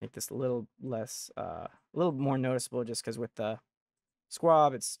make this a little less, a little more noticeable, just because with the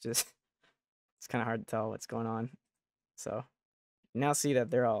squab, it's just, it's kind of hard to tell what's going on. So now see that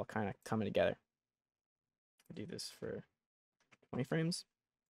they're all kind of coming together. I'll do this for 20 frames.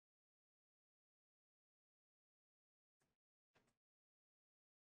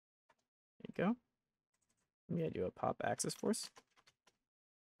 There you go. Maybe I do a pop axis force.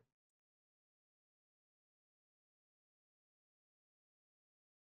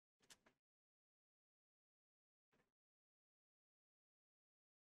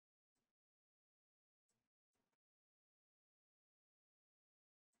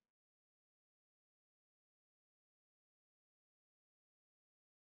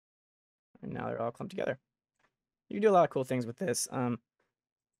 And now they're all clumped together. You can do a lot of cool things with this. You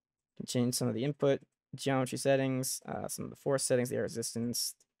can change some of the input geometry settings, some of the force settings, the air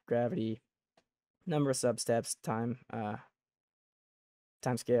resistance, gravity, number of substeps, time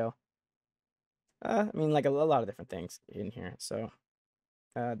scale. I mean, like a lot of different things in here. So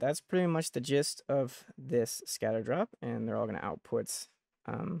that's pretty much the gist of this scatter drop, and they're all going to output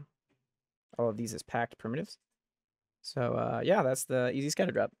all of these as packed primitives. So yeah, that's the easy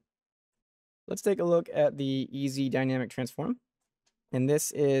scatter drop. Let's take a look at the easy dynamic transform. And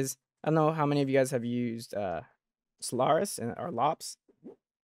this is, I don't know how many of you guys have used Solaris or LOPS,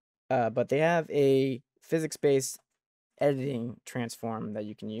 but they have a physics-based editing transform that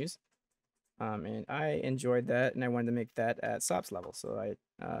you can use. And I enjoyed that, and I wanted to make that at SOPS level. So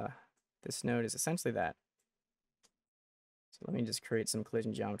this node is essentially that. So let me just create some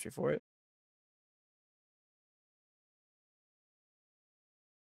collision geometry for it.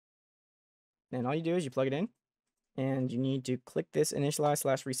 And all you do is you plug it in, and you need to click this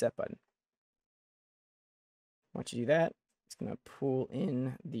initialize/reset button. Once you do that, it's going to pull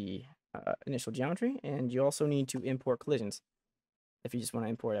in the initial geometry, and you also need to import collisions if you just want to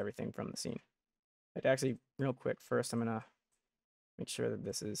import everything from the scene. But actually, real quick, first I'm going to make sure that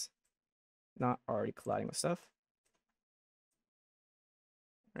this is not already colliding with stuff.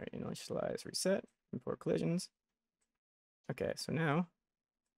 All right, initialize, reset, import collisions. Okay, so now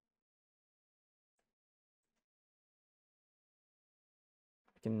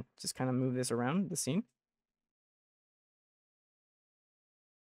I can just kind of move this around the scene.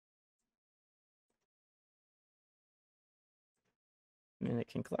 And it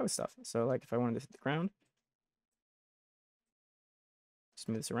can collide with stuff. So like if I wanted to hit the ground, just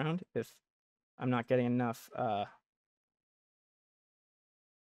move this around. If I'm not getting enough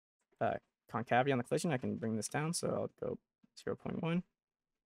concavity on the collision, I can bring this down. So I'll go 0.1.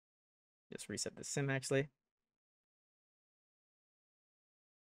 Just reset the sim actually.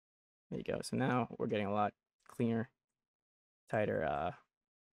 There you go. So now we're getting a lot cleaner, tighter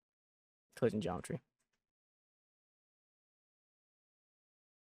collision geometry.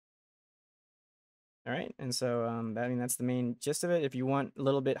 All right, and so that's the main gist of it. If you want a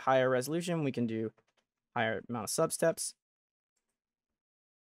little bit higher resolution, we can do higher amount of substeps.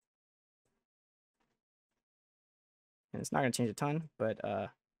 And it's not going to change a ton, but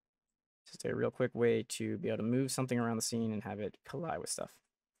just a real quick way to be able to move something around the scene and have it collide with stuff.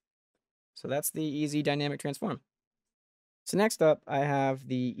 So that's the easy dynamic transform. So next up, I have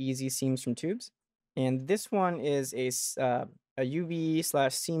the easy seams from tubes. And this one is a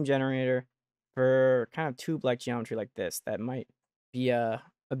UV/seam generator for kind of tube-like geometry like this that might be a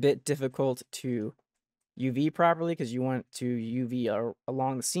bit difficult to UV properly because you want to UV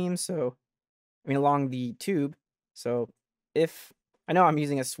along the seam, along the tube. So if, I know I'm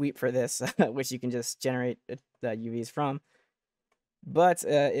using a sweep for this, which you can just generate the UVs from, but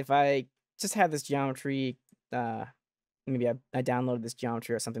if I just had this geometry, maybe I downloaded this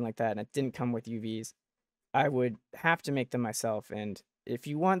geometry or something like that, and it didn't come with UVs, I would have to make them myself. And if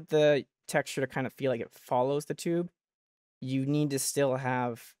you want the texture to kind of feel like it follows the tube, you need to still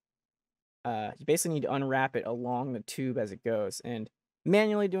have, you basically need to unwrap it along the tube as it goes. And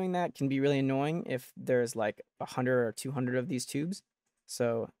manually doing that can be really annoying if there's like 100 or 200 of these tubes.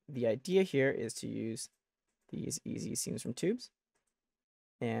 So the idea here is to use these easy seams from tubes.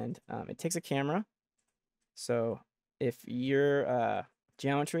 And it takes a camera. So if your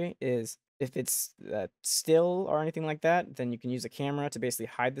geometry is, if it's still or anything like that, then you can use a camera to basically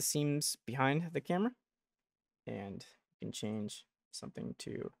hide the seams behind the camera. And you can change something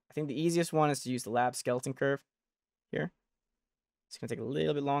to, I think the easiest one is to use the lab skeleton curve here. It's going to take a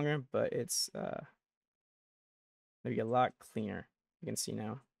little bit longer, but it's maybe a lot cleaner. You can see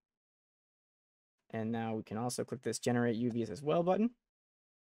now. And now we can also click this Generate UVs as well button.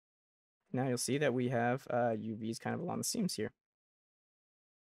 Now you'll see that we have UVs kind of along the seams here.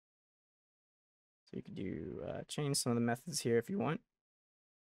 So you could do change some of the methods here if you want.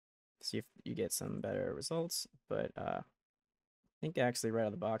 See if you get some better results. But I think actually right out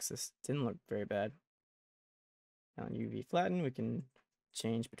of the box this didn't look very bad. Now on UV flatten, we can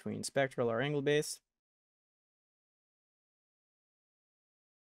change between spectral or angle based.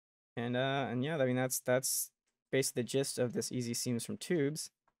 And yeah, I mean that's basically the gist of this easy seams from tubes.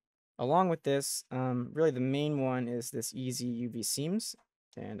 Along with this, really the main one is this easy UV seams,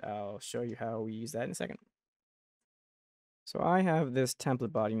 and I'll show you how we use that in a second. So I have this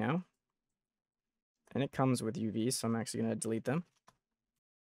template body now, and it comes with UVs, so I'm actually going to delete them.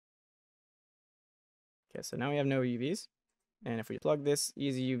 Okay, so now we have no UVs, and if we plug this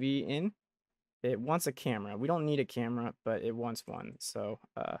easy UV in, it wants a camera. We don't need a camera, but it wants one. So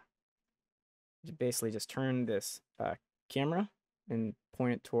basically just turn this camera and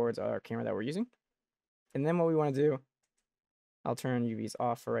point it towards our camera that we're using. And then what we want to do, I'll turn UVs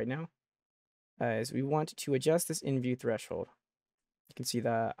off for right now, is we want to adjust this in view threshold. You can see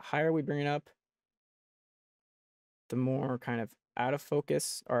the higher we bring it up, the more kind of out of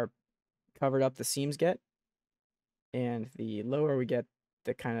focus or covered up the seams get. And the lower we get,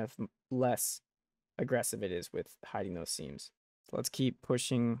 the kind of less aggressive it is with hiding those seams. So let's keep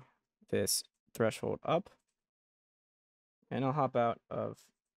pushing this threshold up. And I'll hop out of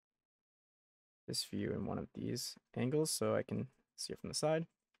this view in one of these angles so I can see it from the side.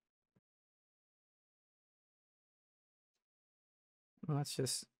 Let's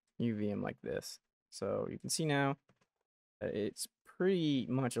just UV them like this. So you can see now that it's pretty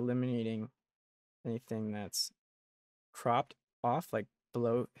much eliminating anything that's cropped off, like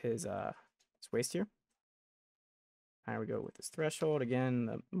below his waist here. Here we go with this threshold. Again,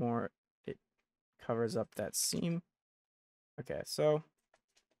 the more it covers up that seam. Okay, so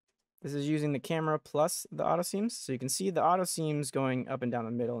this is using the camera plus the auto seams. So you can see the auto seams going up and down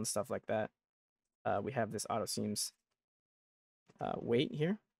the middle and stuff like that. We have this auto seams weight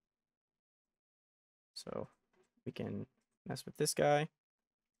here. So we can mess with this guy.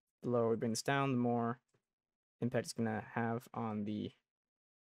 The lower we bring this down, the more impact it's going to have on the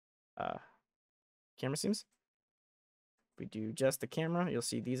camera seams. If we do just the camera, you'll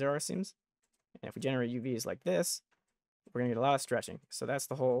see these are our seams. And if we generate UVs like this, we're going to get a lot of stretching. So that's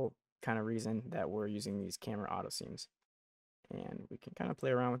the whole kind of reason that we're using these camera auto seams. And we can kind of play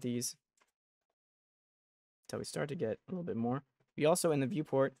around with these until we start to get a little bit more. We also, in the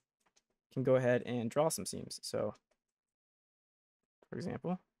viewport, can go ahead and draw some seams. So, for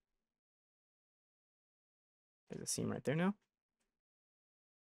example, there's a seam right there now.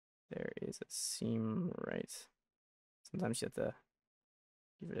 There is a seam right. Sometimes you have to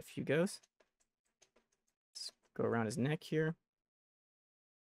give it a few goes. Let's go around his neck here.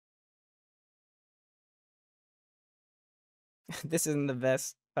 This isn't the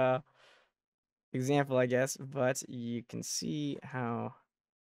best example, I guess, but you can see how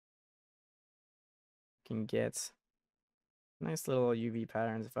you can get nice little UV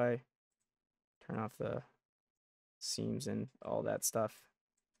patterns if I turn off the seams and all that stuff.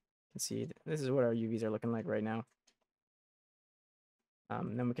 You can see this is what our UVs are looking like right now.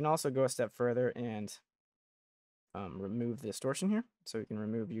 Then we can also go a step further and remove the distortion here. So we can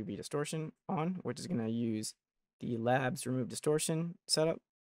remove UV distortion on, which is going to use the lab's remove distortion setup.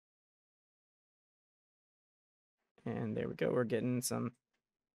 And there we go. We're getting some.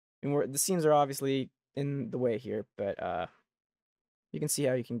 The seams are obviously in the way here, but you can see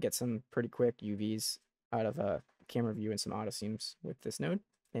how you can get some pretty quick UVs out of a camera view and some auto seams with this node.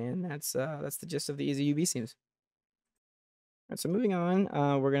 And that's the gist of the easy UV seams. All right, so moving on,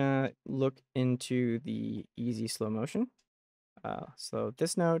 we're gonna look into the easy slow motion. So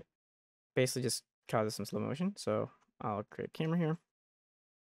this node basically just causes some slow motion. So I'll create a camera here.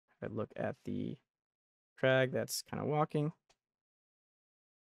 I look at the crag that's kind of walking.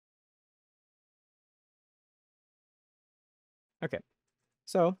 Okay,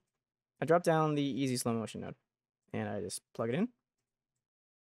 so I drop down the easy slow motion node and I just plug it in.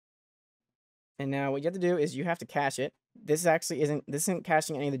 And now what you have to do is you have to cache it. This isn't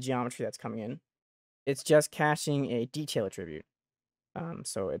caching any of the geometry that's coming in. It's just caching a detail attribute.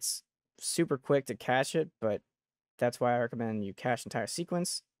 So it's super quick to cache it, but that's why I recommend you cache entire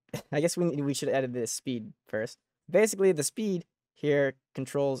sequence. I guess we should edit this speed first. Basically, the speed here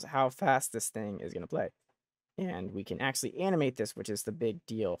controls how fast this thing is going to play. And we can actually animate this, which is the big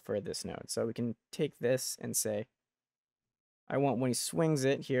deal for this node. So we can take this and say, I want when he swings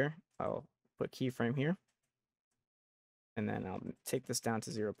it here, I'll put keyframe here. And then I'll take this down to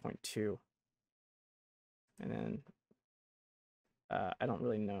 0.2. And then I don't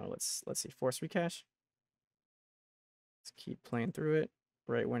really know. Let's see, force recache. Let's keep playing through it.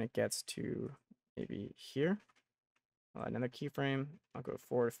 Right when it gets to maybe here, I'll add another keyframe. I'll go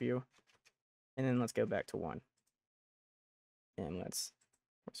forward a few, and then let's go back to 1. And let's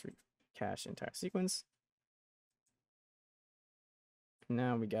force recache entire sequence.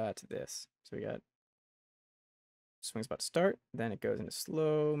 Now we got this. So we got swing's about to start, then it goes into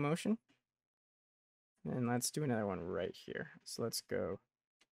slow motion. And let's do another one right here. So let's go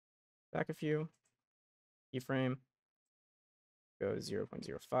back a few, keyframe, go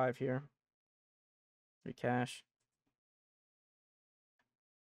 0.05 here, recache,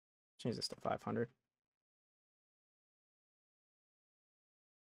 change this to 500.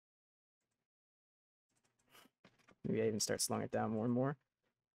 Maybe I even start slowing it down more and more.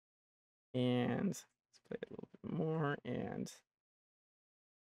 And let's play it a little bit more, and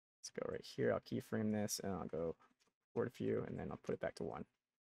let's go right here. I'll keyframe this, and I'll go forward a few, and then I'll put it back to 1.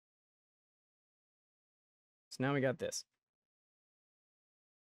 So now we got this.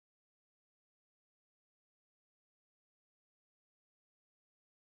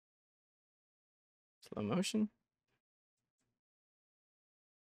 Slow motion.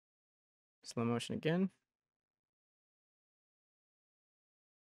 Slow motion again.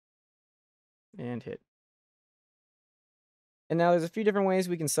 And hit. And now there's a few different ways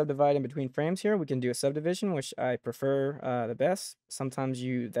we can subdivide in between frames here. We can do a subdivision, which I prefer the best. Sometimes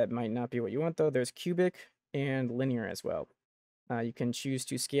that might not be what you want, though. There's cubic and linear as well. You can choose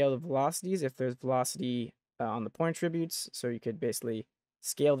to scale the velocities if there's velocity on the point attributes, so you could basically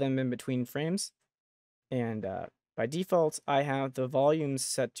scale them in between frames. And by default, I have the volumes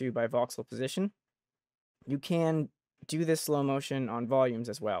set to by voxel position. You can do this slow motion on volumes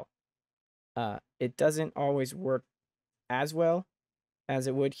as well. It doesn't always work as well as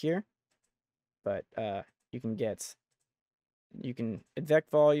it would here, but you can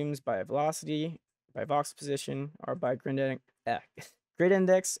advect volumes by velocity, by voxel position, or by grid index. Grid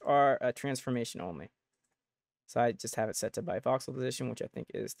index are a transformation only. So I just have it set to by voxel position, which I think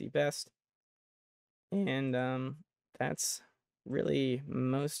is the best. And that's really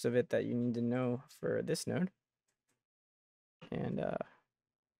most of it that you need to know for this node. And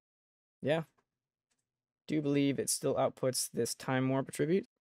yeah, do believe it still outputs this time warp attribute.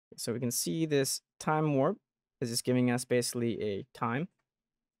 So we can see this time warp is just giving us basically a time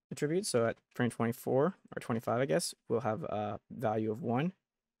attribute. So at frame 24 or 25, I guess, we'll have a value of 1.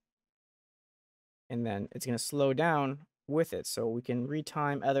 And then it's going to slow down with it. So we can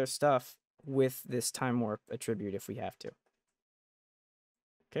retime other stuff with this time warp attribute if we have to.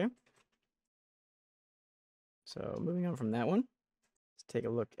 Okay. So moving on from that one, let's take a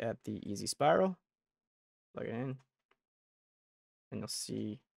look at the easy spiral. Plug it in, and you'll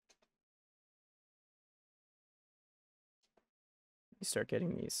see you start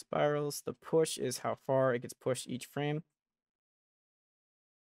getting these spirals. The push is how far it gets pushed each frame.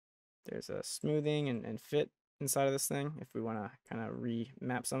 There's a smoothing and fit inside of this thing if we want to kind of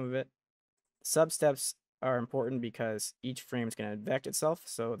remap some of it. Substeps are important because each frame is going to advect itself.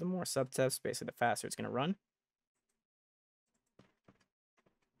 So the more substeps, basically the faster it's going to run.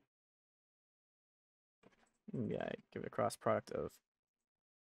 Yeah, give it a cross product of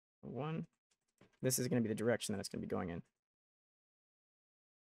 1. This is going to be the direction that it's going to be going in.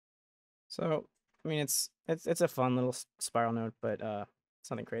 So, I mean, it's a fun little spiral node, but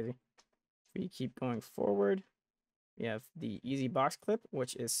it's nothing crazy. If we keep going forward, we have the easy box clip,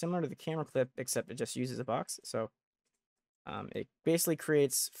 which is similar to the camera clip, except it just uses a box. So it basically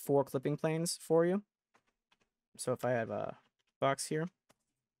creates 4 clipping planes for you. So if I have a box here,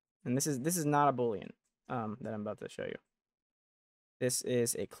 and this is not a Boolean that I'm about to show you. This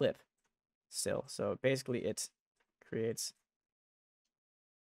is a clip still. So basically it creates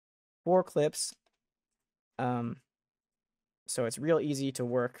 4 clips. So it's real easy to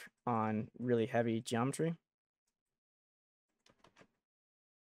work on really heavy geometry.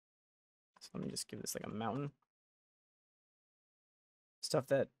 So let me just give this like a mountain. Stuff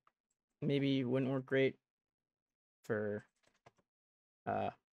that maybe wouldn't work great for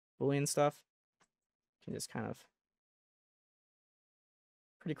Boolean stuff. You can just kind of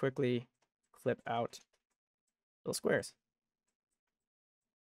pretty quickly clip out little squares.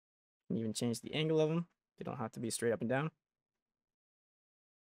 You can even change the angle of them. They don't have to be straight up and down.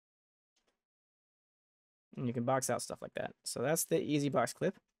 And you can box out stuff like that. So that's the easy box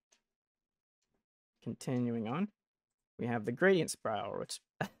clip. Continuing on, we have the gradient spiral,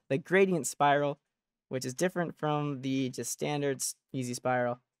 which is different from the just standard easy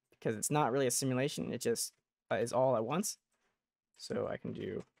spiral because it's not really a simulation. It just is all at once. So I can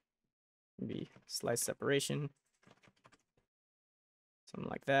do maybe slice separation, something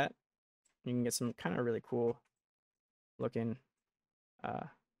like that. You can get some kind of really cool looking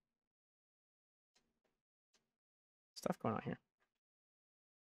stuff going on here.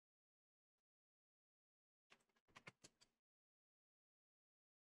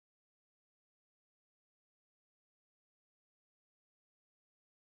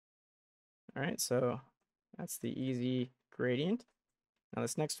 All right, so that's the easy gradient. Now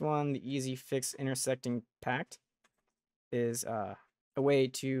this next one, the easy fix intersecting pact, is a way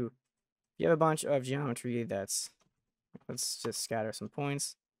to, if you have a bunch of geometry that's, let's just scatter some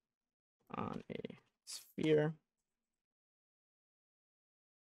points on a sphere.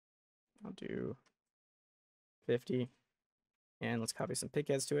 I'll do 50, and let's copy some pick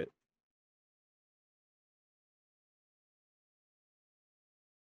heads to it.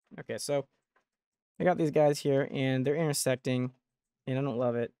 Okay, so I got these guys here, and they're intersecting, and I don't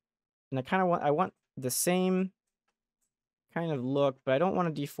love it. And I want the same kind of look, but I don't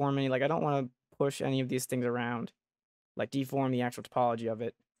want to deform any, like I don't want to push any of these things around, like deform the actual topology of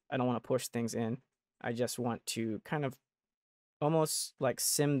it. I don't want to push things in. I just want to kind of almost like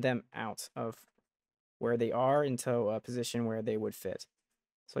sim them out of where they are into a position where they would fit.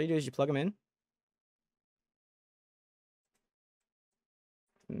 So all you do is you plug them in.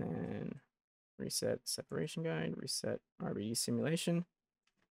 And then reset separation guide, reset RBD simulation.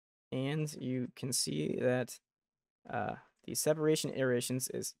 And you can see that the separation iterations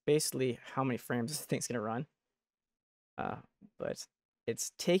is basically how many frames this thing's going to run. But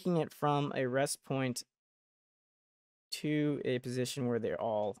it's taking it from a rest point to a position where they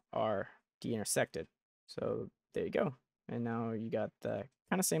all are de-intersected. So there you go. And now you got the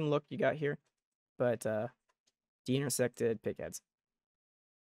kind of same look you got here, but de-intersected pick heads.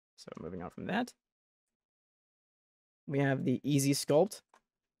 So moving on from that, we have the easy sculpt,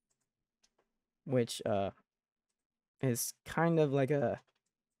 which is kind of like a,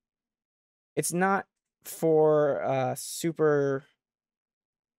 it's not for super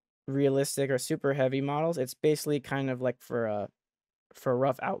realistic or super heavy models. It's basically kind of like for a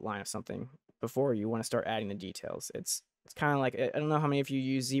rough outline of something before you want to start adding the details. It's kind of like, I don't know how many of you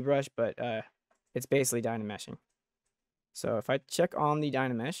use ZBrush, but it's basically Dynameshing. So if I check on the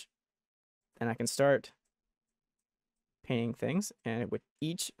Dynamesh, then I can start painting things, and with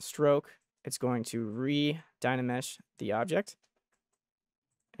each stroke, it's going to re-Dynamesh the object.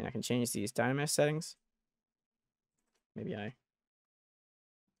 And I can change these Dynamesh settings. Maybe I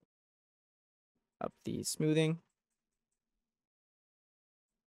up the smoothing.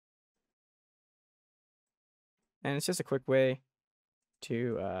 And it's just a quick way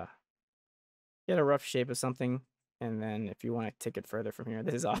to get a rough shape of something. And then if you want to take it further from here,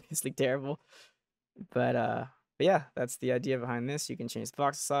 this is obviously terrible. But yeah, that's the idea behind this. You can change the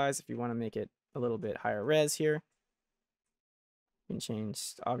voxel size if you want to make it a little bit higher res here. You can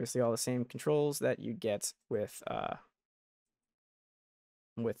change, obviously, all the same controls that you get with the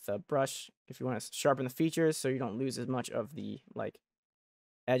brush. If you want to sharpen the features so you don't lose as much of the like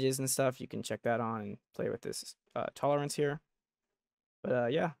edges and stuff, you can check that on and play with this tolerance here.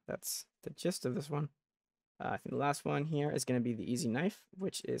 But yeah, that's the gist of this one. I think the last one here is going to be the easy knife,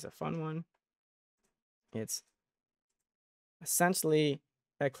 which is a fun one. It's essentially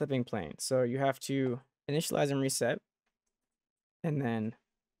a clipping plane. So you have to initialize and reset. And then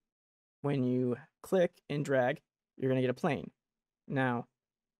when you click and drag, you're going to get a plane. Now,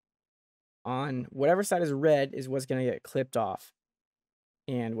 on whatever side is red is what's going to get clipped off.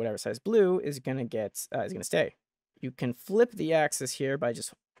 And whatever side is blue is going to get is going to stay. You can flip the axis here by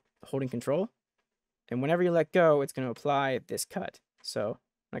just holding control. And whenever you let go, it's going to apply this cut. So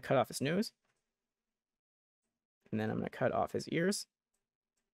I'm going to cut off his nose. And then I'm going to cut off his ears.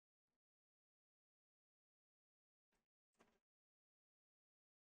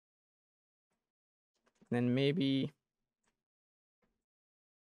 And then maybe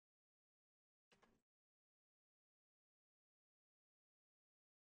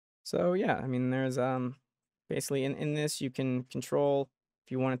so yeah, I mean there's basically in this you can control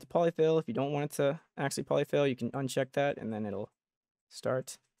if you want it to polyfill. If you don't want it to actually polyfill, you can uncheck that and then it'll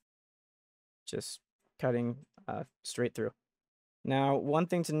start just cutting straight through. Now, one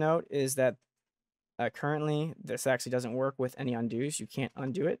thing to note is that currently this actually doesn't work with any undos. You can't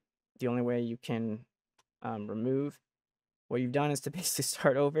undo it. The only way you can remove what you've done is to basically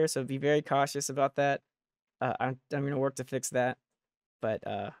start over. So be very cautious about that. I'm going to work to fix that. But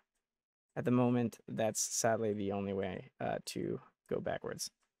at the moment, that's sadly the only way to go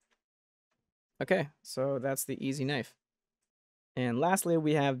backwards. Okay, so that's the easy knife. And lastly,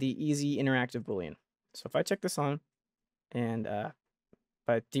 we have the easy interactive Boolean. So if I check this on, and if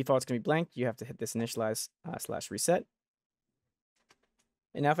By default, it's going to be blank. You have to hit this initialize / reset.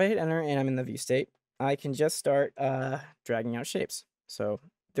 And now if I hit enter and I'm in the view state, I can just start dragging out shapes. So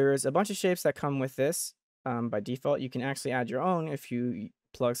there's a bunch of shapes that come with this. By default, you can actually add your own if you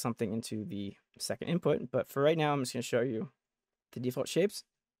plug something into the second input. But for right now, I'm just going to show you the default shapes.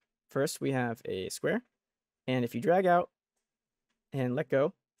 First, we have a square. And if you drag out and let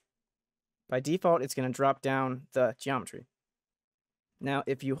go, by default, it's going to drop down the geometry. Now,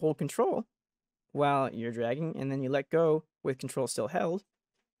 if you hold control while you're dragging and then you let go with control still held,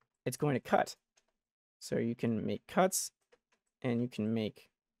 it's going to cut. So you can make cuts and you can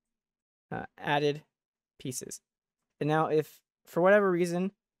make added pieces. And now if for whatever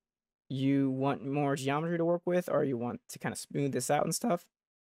reason you want more geometry to work with, or you want to kind of smooth this out and stuff,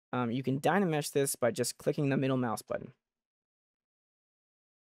 you can dynamesh this by just clicking the middle mouse button.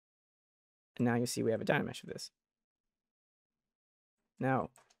 And now you see we have a dynamesh of this.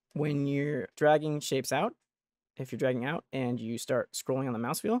 Now, when you're dragging shapes out, if you're dragging out and you start scrolling on the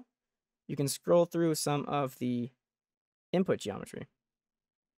mouse wheel, you can scroll through some of the input geometry.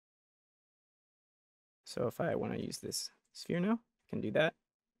 So if I want to use this sphere now, I can do that.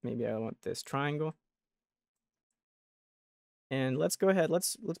 Maybe I want this triangle. And let's go ahead,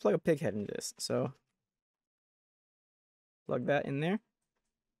 let's plug a pig head into this. So plug that in there.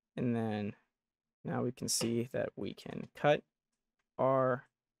 And then now we can see that we can cut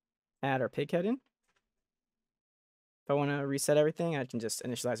add our pig head in. If I want to reset everything, I can just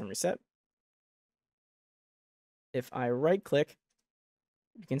initialize and reset. If I right click,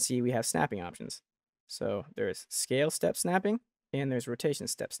 you can see we have snapping options. So there's scale step snapping and there's rotation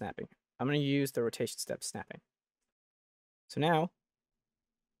step snapping. I'm going to use the rotation step snapping. So now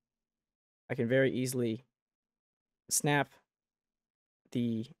I can very easily snap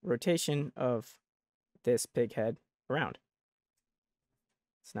the rotation of this pig head around.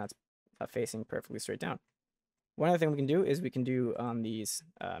 So now it's facing perfectly straight down. One other thing we can do is we can do these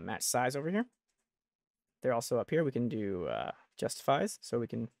match size over here. They're also up here. We can do justifies. So we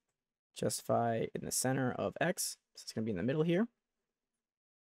can justify in the center of X. So it's going to be in the middle here.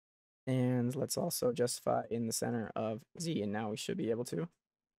 And let's also justify in the center of Z. And now we should be able to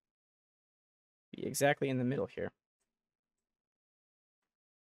be exactly in the middle here.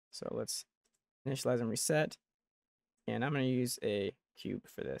 So let's initialize and reset. And I'm going to use a cube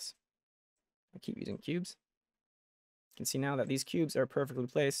for this. I keep using cubes. You can see now that these cubes are perfectly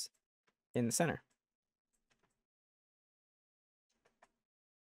placed in the center.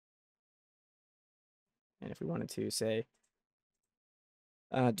 And if we wanted to, say,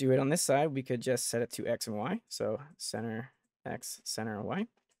 do it on this side, we could just set it to X and Y. So center X, center Y.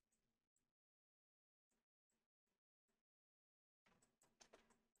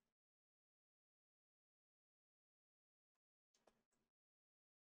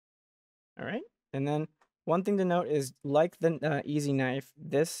 All right. And then one thing to note is, like the Easy Knife,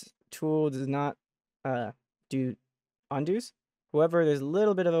 this tool does not do undos. However, there's a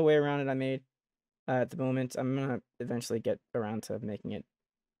little bit of a way around it I made at the moment. I'm going to eventually get around to making it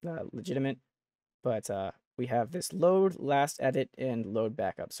legitimate. But we have this load, last edit, and load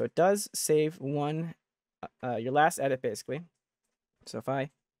backup. So it does save one, your last edit, basically. So if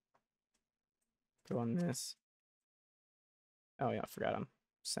I go on this. Oh, yeah, I forgot I'm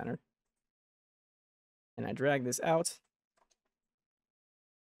centered. And I drag this out.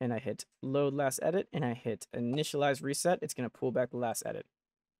 And I hit load last edit, and I hit initialize reset. It's going to pull back the last edit.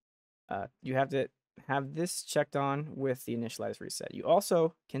 You have to have this checked on with the initialize reset. You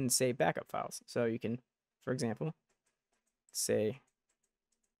also can save backup files. So you can, for example, say,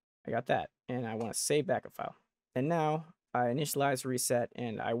 I got that, and I want to save backup file. And now I initialize reset,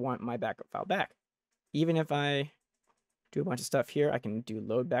 and I want my backup file back. Even if I do a bunch of stuff here, I can do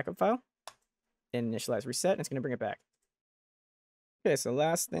load backup file and initialize reset, and it's going to bring it back. Okay, so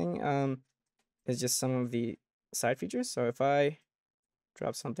last thing is just some of the side features. So if I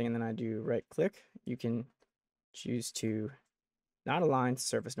drop something and then I do right click, you can choose to not align to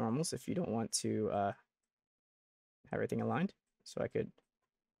surface normals if you don't want to have everything aligned. So I could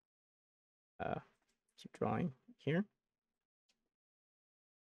keep drawing here.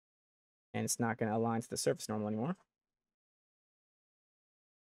 And it's not going to align to the surface normal anymore.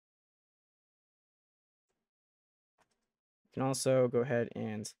 You can also go ahead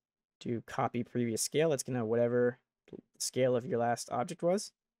and do copy previous scale. It's going to, whatever scale of your last object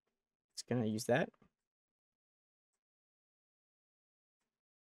was, it's going to use that.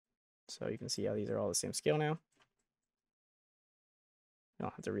 So you can see how these are all the same scale now. You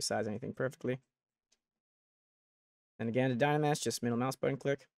don't have to resize anything perfectly. And again, to Dynamesh, just middle mouse button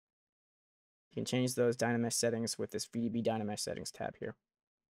click. You can change those Dynamesh settings with this VDB Dynamesh settings tab here.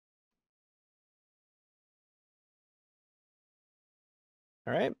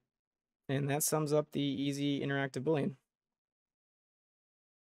 All right. And that sums up the easy interactive Boolean.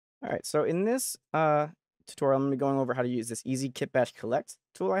 All right. So in this tutorial, I'm going to be going over how to use this easy KITBASH collect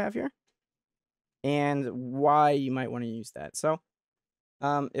tool I have here and why you might want to use that. So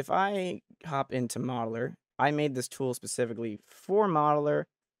if I hop into Modeler, I made this tool specifically for Modeler.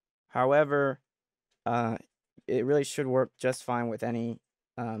 However, it really should work just fine with any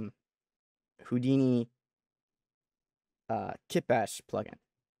Houdini KITBASH plugin.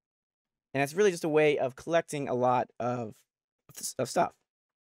 And it's really just a way of collecting a lot of stuff.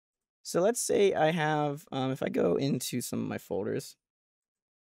 So let's say I have, if I go into some of my folders,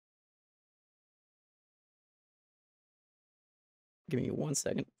 give me 1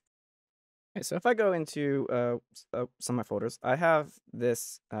 second. Okay, so if I go into some of my folders, I have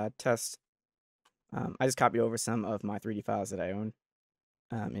this test. I just copied over some of my 3D files that I own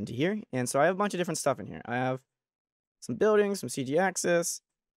into here. And so I have a bunch of different stuff in here. I have some buildings, some CG axis.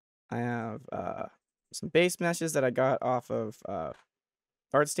 I have some base meshes that I got off of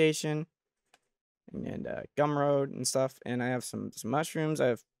ArtStation and Gumroad and stuff. And I have some mushrooms. I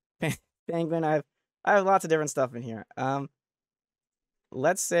have penguin. I have lots of different stuff in here.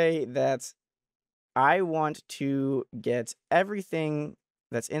 Let's say that I want to get everything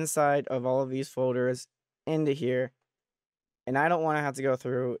that's inside of all of these folders into here, and I don't want to have to go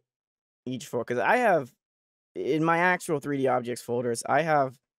through each folder because I have, in my actual 3D objects folders, I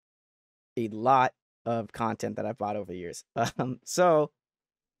have a lot of content that I've bought over the years. So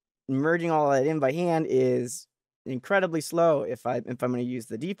merging all that in by hand is incredibly slow if I'm going to use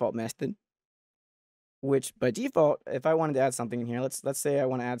the default method. Which by default, if I wanted to add something in here, let's say I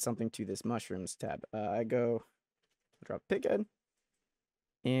want to add something to this mushrooms tab. I go drop pighead,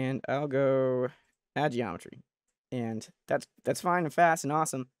 and I'll go add geometry, and that's fine and fast and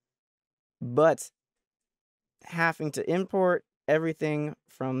awesome. But having to import everything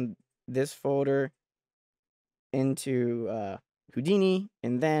from this folder into Houdini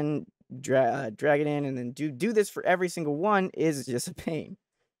and then drag it in and then do this for every single one is just a pain.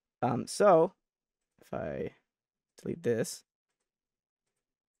 So if I delete this,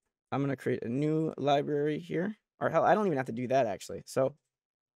 I'm going to create a new library here. Or hell, I don't even have to do that actually. So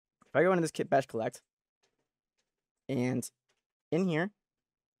if I go into this KITBASH collect, and in here,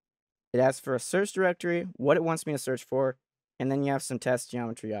 it asks for a search directory, what it wants me to search for, and then you have some test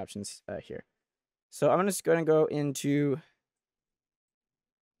geometry options here. So I'm just going to go into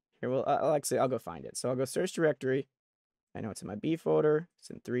here. Well, actually, I'll go find it. So I'll go search directory. I know it's in my B folder. It's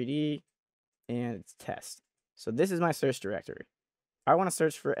in 3D, and it's test. So this is my search directory. I want to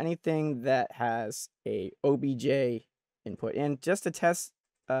search for anything that has a OBJ input. And just to test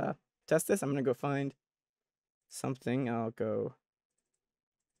this, I'm going to go find something. I'll go...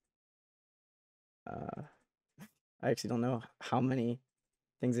 I actually don't know how many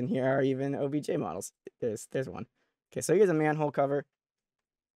things in here are even OBJ models. There's one. Okay, so here's a manhole cover.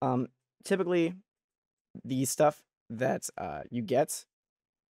 Typically, the stuff that you get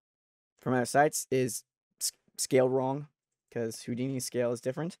from other sites is scaled wrong because Houdini's scale is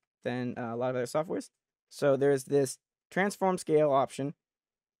different than a lot of other softwares. So there's this transform scale option.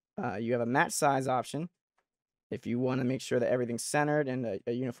 You have a match size option. If you want to make sure that everything's centered and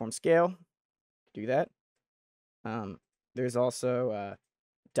a uniform scale, do that. There's also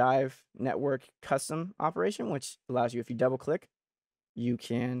dive network custom operation, which allows you, if you double click, you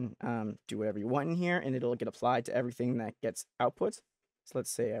can do whatever you want in here and it'll get applied to everything that gets output. So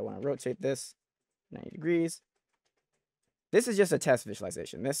let's say I want to rotate this 90 degrees. This is just a test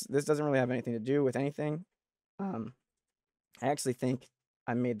visualization. This doesn't really have anything to do with anything. I actually think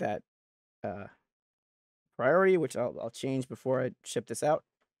I made that priority, which I'll change before I ship this out.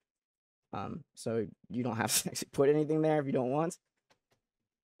 So you don't have to actually put anything there if you don't want.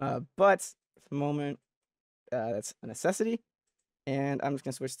 But for the moment, that's a necessity. And I'm just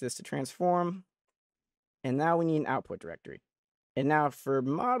going to switch this to transform. And now we need an output directory. And now for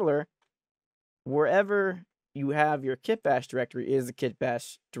modeler, wherever you have your KITBASH directory is the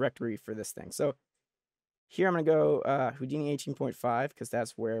KITBASH directory for this thing. So here I'm going to go Houdini 18.5 because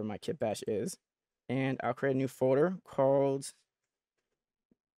that's where my KITBASH is. And I'll create a new folder called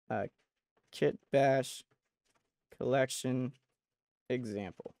KITBASH collection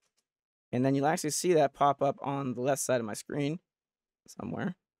example. And then you'll actually see that pop up on the left side of my screen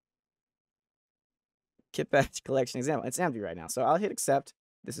somewhere. KITBASH collection example. It's empty right now. So I'll hit accept.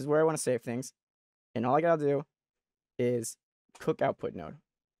 This is where I want to save things. And all I gotta do is cook output node.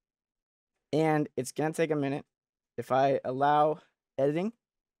 And it's gonna take a minute. If I allow editing,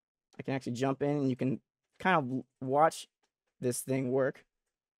 I can actually jump in and you can kind of watch this thing work.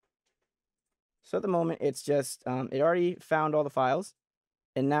 So at the moment, it's just, it already found all the files.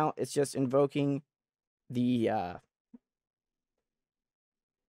 and now it's just invoking the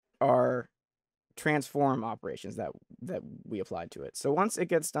our transform operations that we applied to it. So once it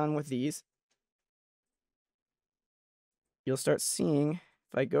gets done with these, you'll start seeing,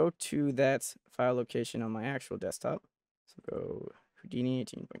 if I go to that file location on my actual desktop, so go Houdini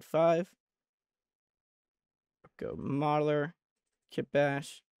 18.5, go modeler,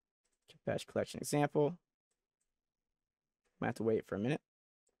 KITBASH, KITBASH collection example. I have to wait for a minute.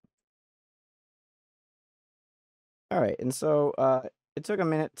 All right, and so it took a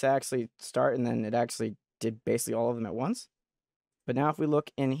minute to actually start, and then it actually did basically all of them at once. But now if we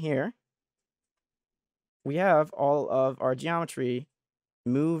look in here, we have all of our geometry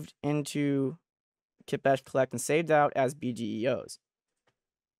moved into KITBASH collect and saved out as BGEOs.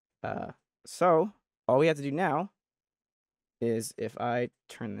 So all we have to do now is, if I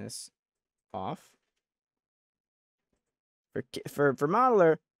turn this off, for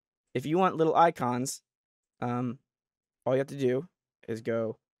modeler, if you want little icons, all you have to do is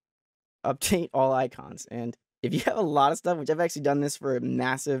go update all icons. And if you have a lot of stuff, which I've actually done this for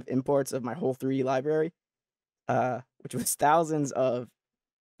massive imports of my whole 3D library, which was thousands of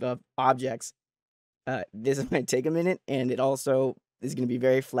objects, this might take a minute, and it also is going to be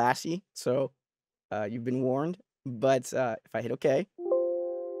very flashy. So you've been warned. But if I hit OK,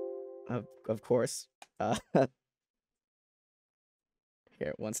 of course,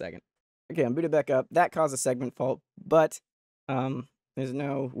 here, 1 second. Okay, I'm booted back up. That caused a segment fault, but there's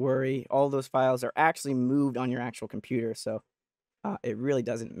no worry. All those files are actually moved on your actual computer, so it really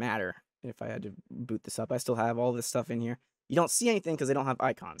doesn't matter if I had to boot this up. I still have all this stuff in here. You don't see anything because they don't have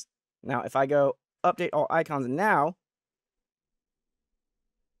icons. Now, if I go update all icons now,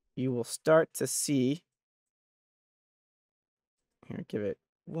 you will start to see. Here, give it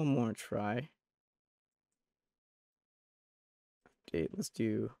one more try. Update. Let's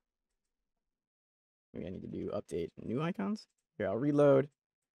do. Maybe I need to do update new icons. Here, I'll reload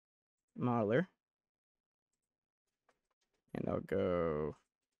modeler. And I'll go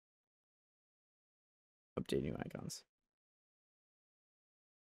update new icons.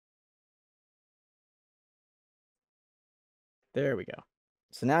 There we go.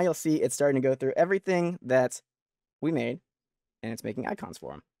 So now you'll see it's starting to go through everything that we made, and it's making icons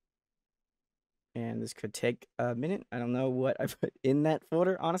for them. And this could take a minute. I don't know what I put in that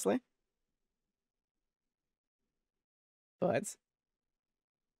folder, honestly. But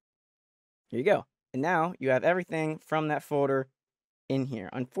here you go. And now you have everything from that folder in here.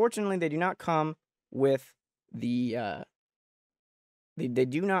 Unfortunately, they do not come with the they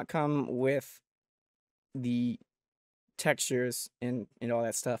do not come with the textures and all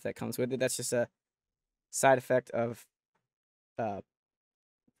that stuff that comes with it. That's just a side effect of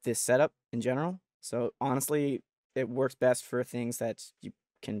this setup in general. So honestly, it works best for things that you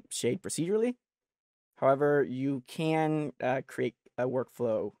can shade procedurally. However, you can create a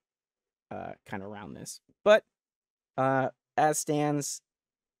workflow kind of around this. But as stands,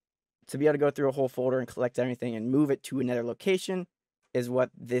 to be able to go through a whole folder and collect everything and move it to another location is what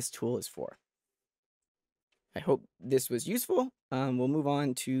this tool is for. I hope this was useful. We'll move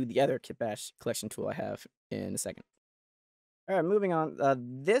on to the other KITBASH collection tool I have in a second. All right, moving on.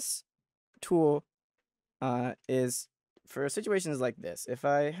 This tool is for situations like this. If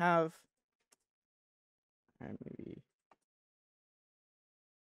I have, all right, maybe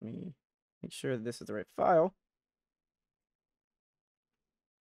let me make sure that this is the right file.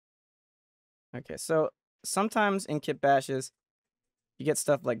 Okay, so sometimes in KITBASHs, you get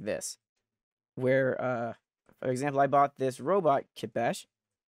stuff like this, where, for example, I bought this robot KITBASH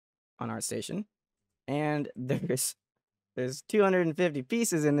on ArtStation, and there's 250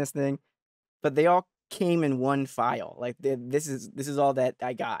 pieces in this thing, but they all came in one file. Like this is all that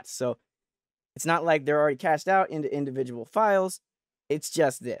I got. So it's not like they're already cached out into individual files. It's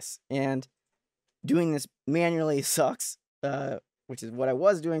just this, and doing this manually sucks. Which is what I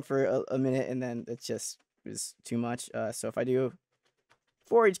was doing for a minute, and then it just is too much. So if I do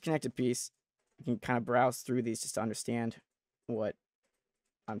for each connected piece, you can kind of browse through these just to understand what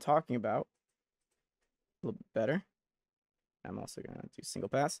I'm talking about a little bit better. I'm also going to do single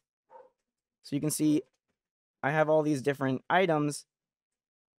pass. So you can see I have all these different items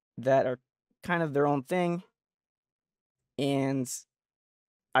that are kind of their own thing, and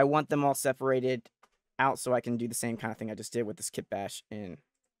I want them all separated out so I can do the same kind of thing I just did with this KITBASH in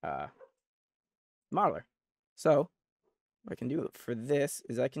modeler. So what I can do for this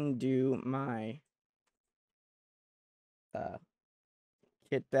is I can do my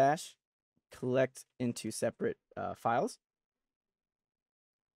KITBASH collect into separate files,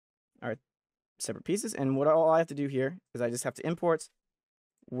 or separate pieces, and what all I have to do here is I just have to import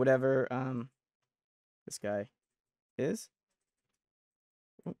whatever this guy is.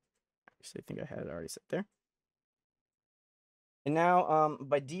 Oh, actually, I think I had it already set there. And now,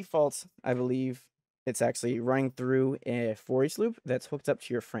 by default, I believe it's actually running through a for each loop that's hooked up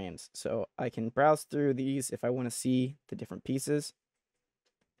to your frames. So I can browse through these if I want to see the different pieces.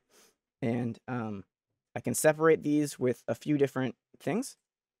 And I can separate these with a few different things.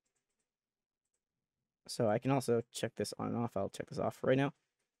 So I can also check this on and off. I'll check this off right now.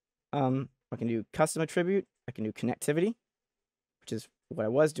 I can do custom attribute. I can do connectivity, which is what I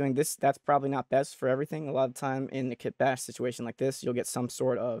was doing. That's probably not best for everything. A lot of the time in the KITBASH situation like this, you'll get some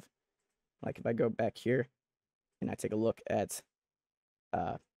sort of, like if I go back here and I take a look at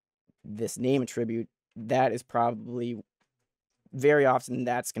this name attribute, that is probably very often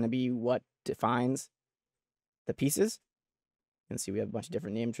that's going to be what defines the pieces. You can see we have a bunch of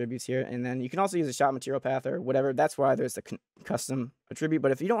different name attributes here. And then you can also use a shot material path or whatever. That's why there's the custom attribute.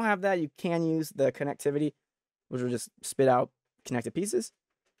 But if you don't have that, you can use the connectivity, which will just spit out connected pieces.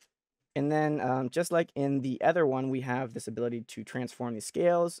 And then just like in the other one, we have this ability to transform these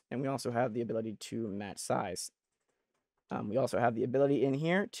scales, and we also have the ability to match size. We also have the ability in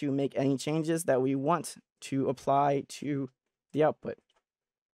here to make any changes that we want to apply to the output.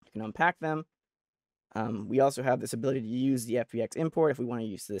 You can unpack them. We also have this ability to use the FBX import if we want to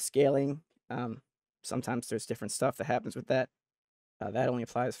use the scaling. Sometimes there's different stuff that happens with that. That only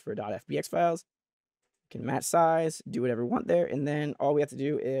applies for .fbx files. You can match size, do whatever we want there, and then all we have to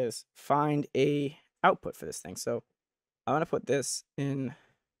do is find a output for this thing. So I'm going to put this in,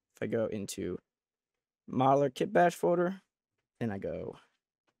 if I go into modeler KITBASH folder, and I go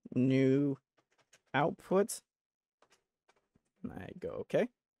new output, and I go OK.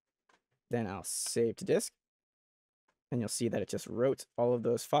 Then I'll save to disk, and you'll see that it just wrote all of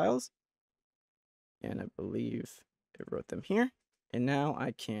those files, and I believe it wrote them here. And now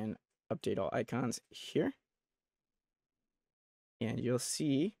I can update all icons here, and you'll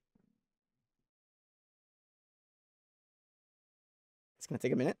see it's going to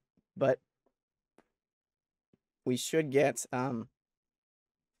take a minute, but we should get all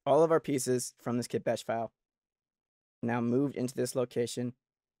of our pieces from this KITBASH file now moved into this location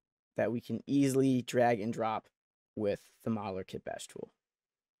that we can easily drag and drop with the modeler KITBASH tool.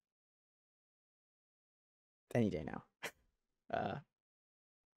 Any day now.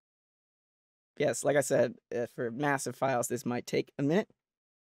 Yes, like I said, for massive files, this might take a minute.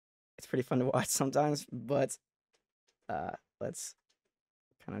 It's pretty fun to watch sometimes, but let's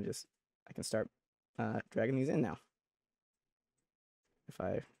kind of just, I can start dragging these in now. If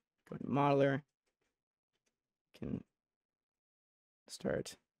I go to modeler, I can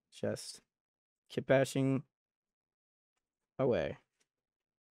start just KITBASHing away.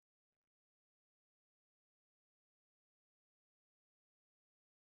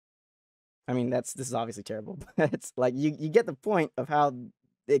 I mean, this is obviously terrible, but it's like you get the point of how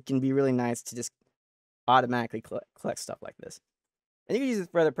it can be really nice to just automatically collect stuff like this. And you can use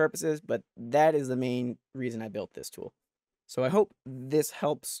it for other purposes, but that is the main reason I built this tool. So I hope this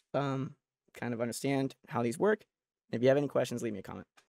helps kind of understand how these work. If you have any questions, leave me a comment.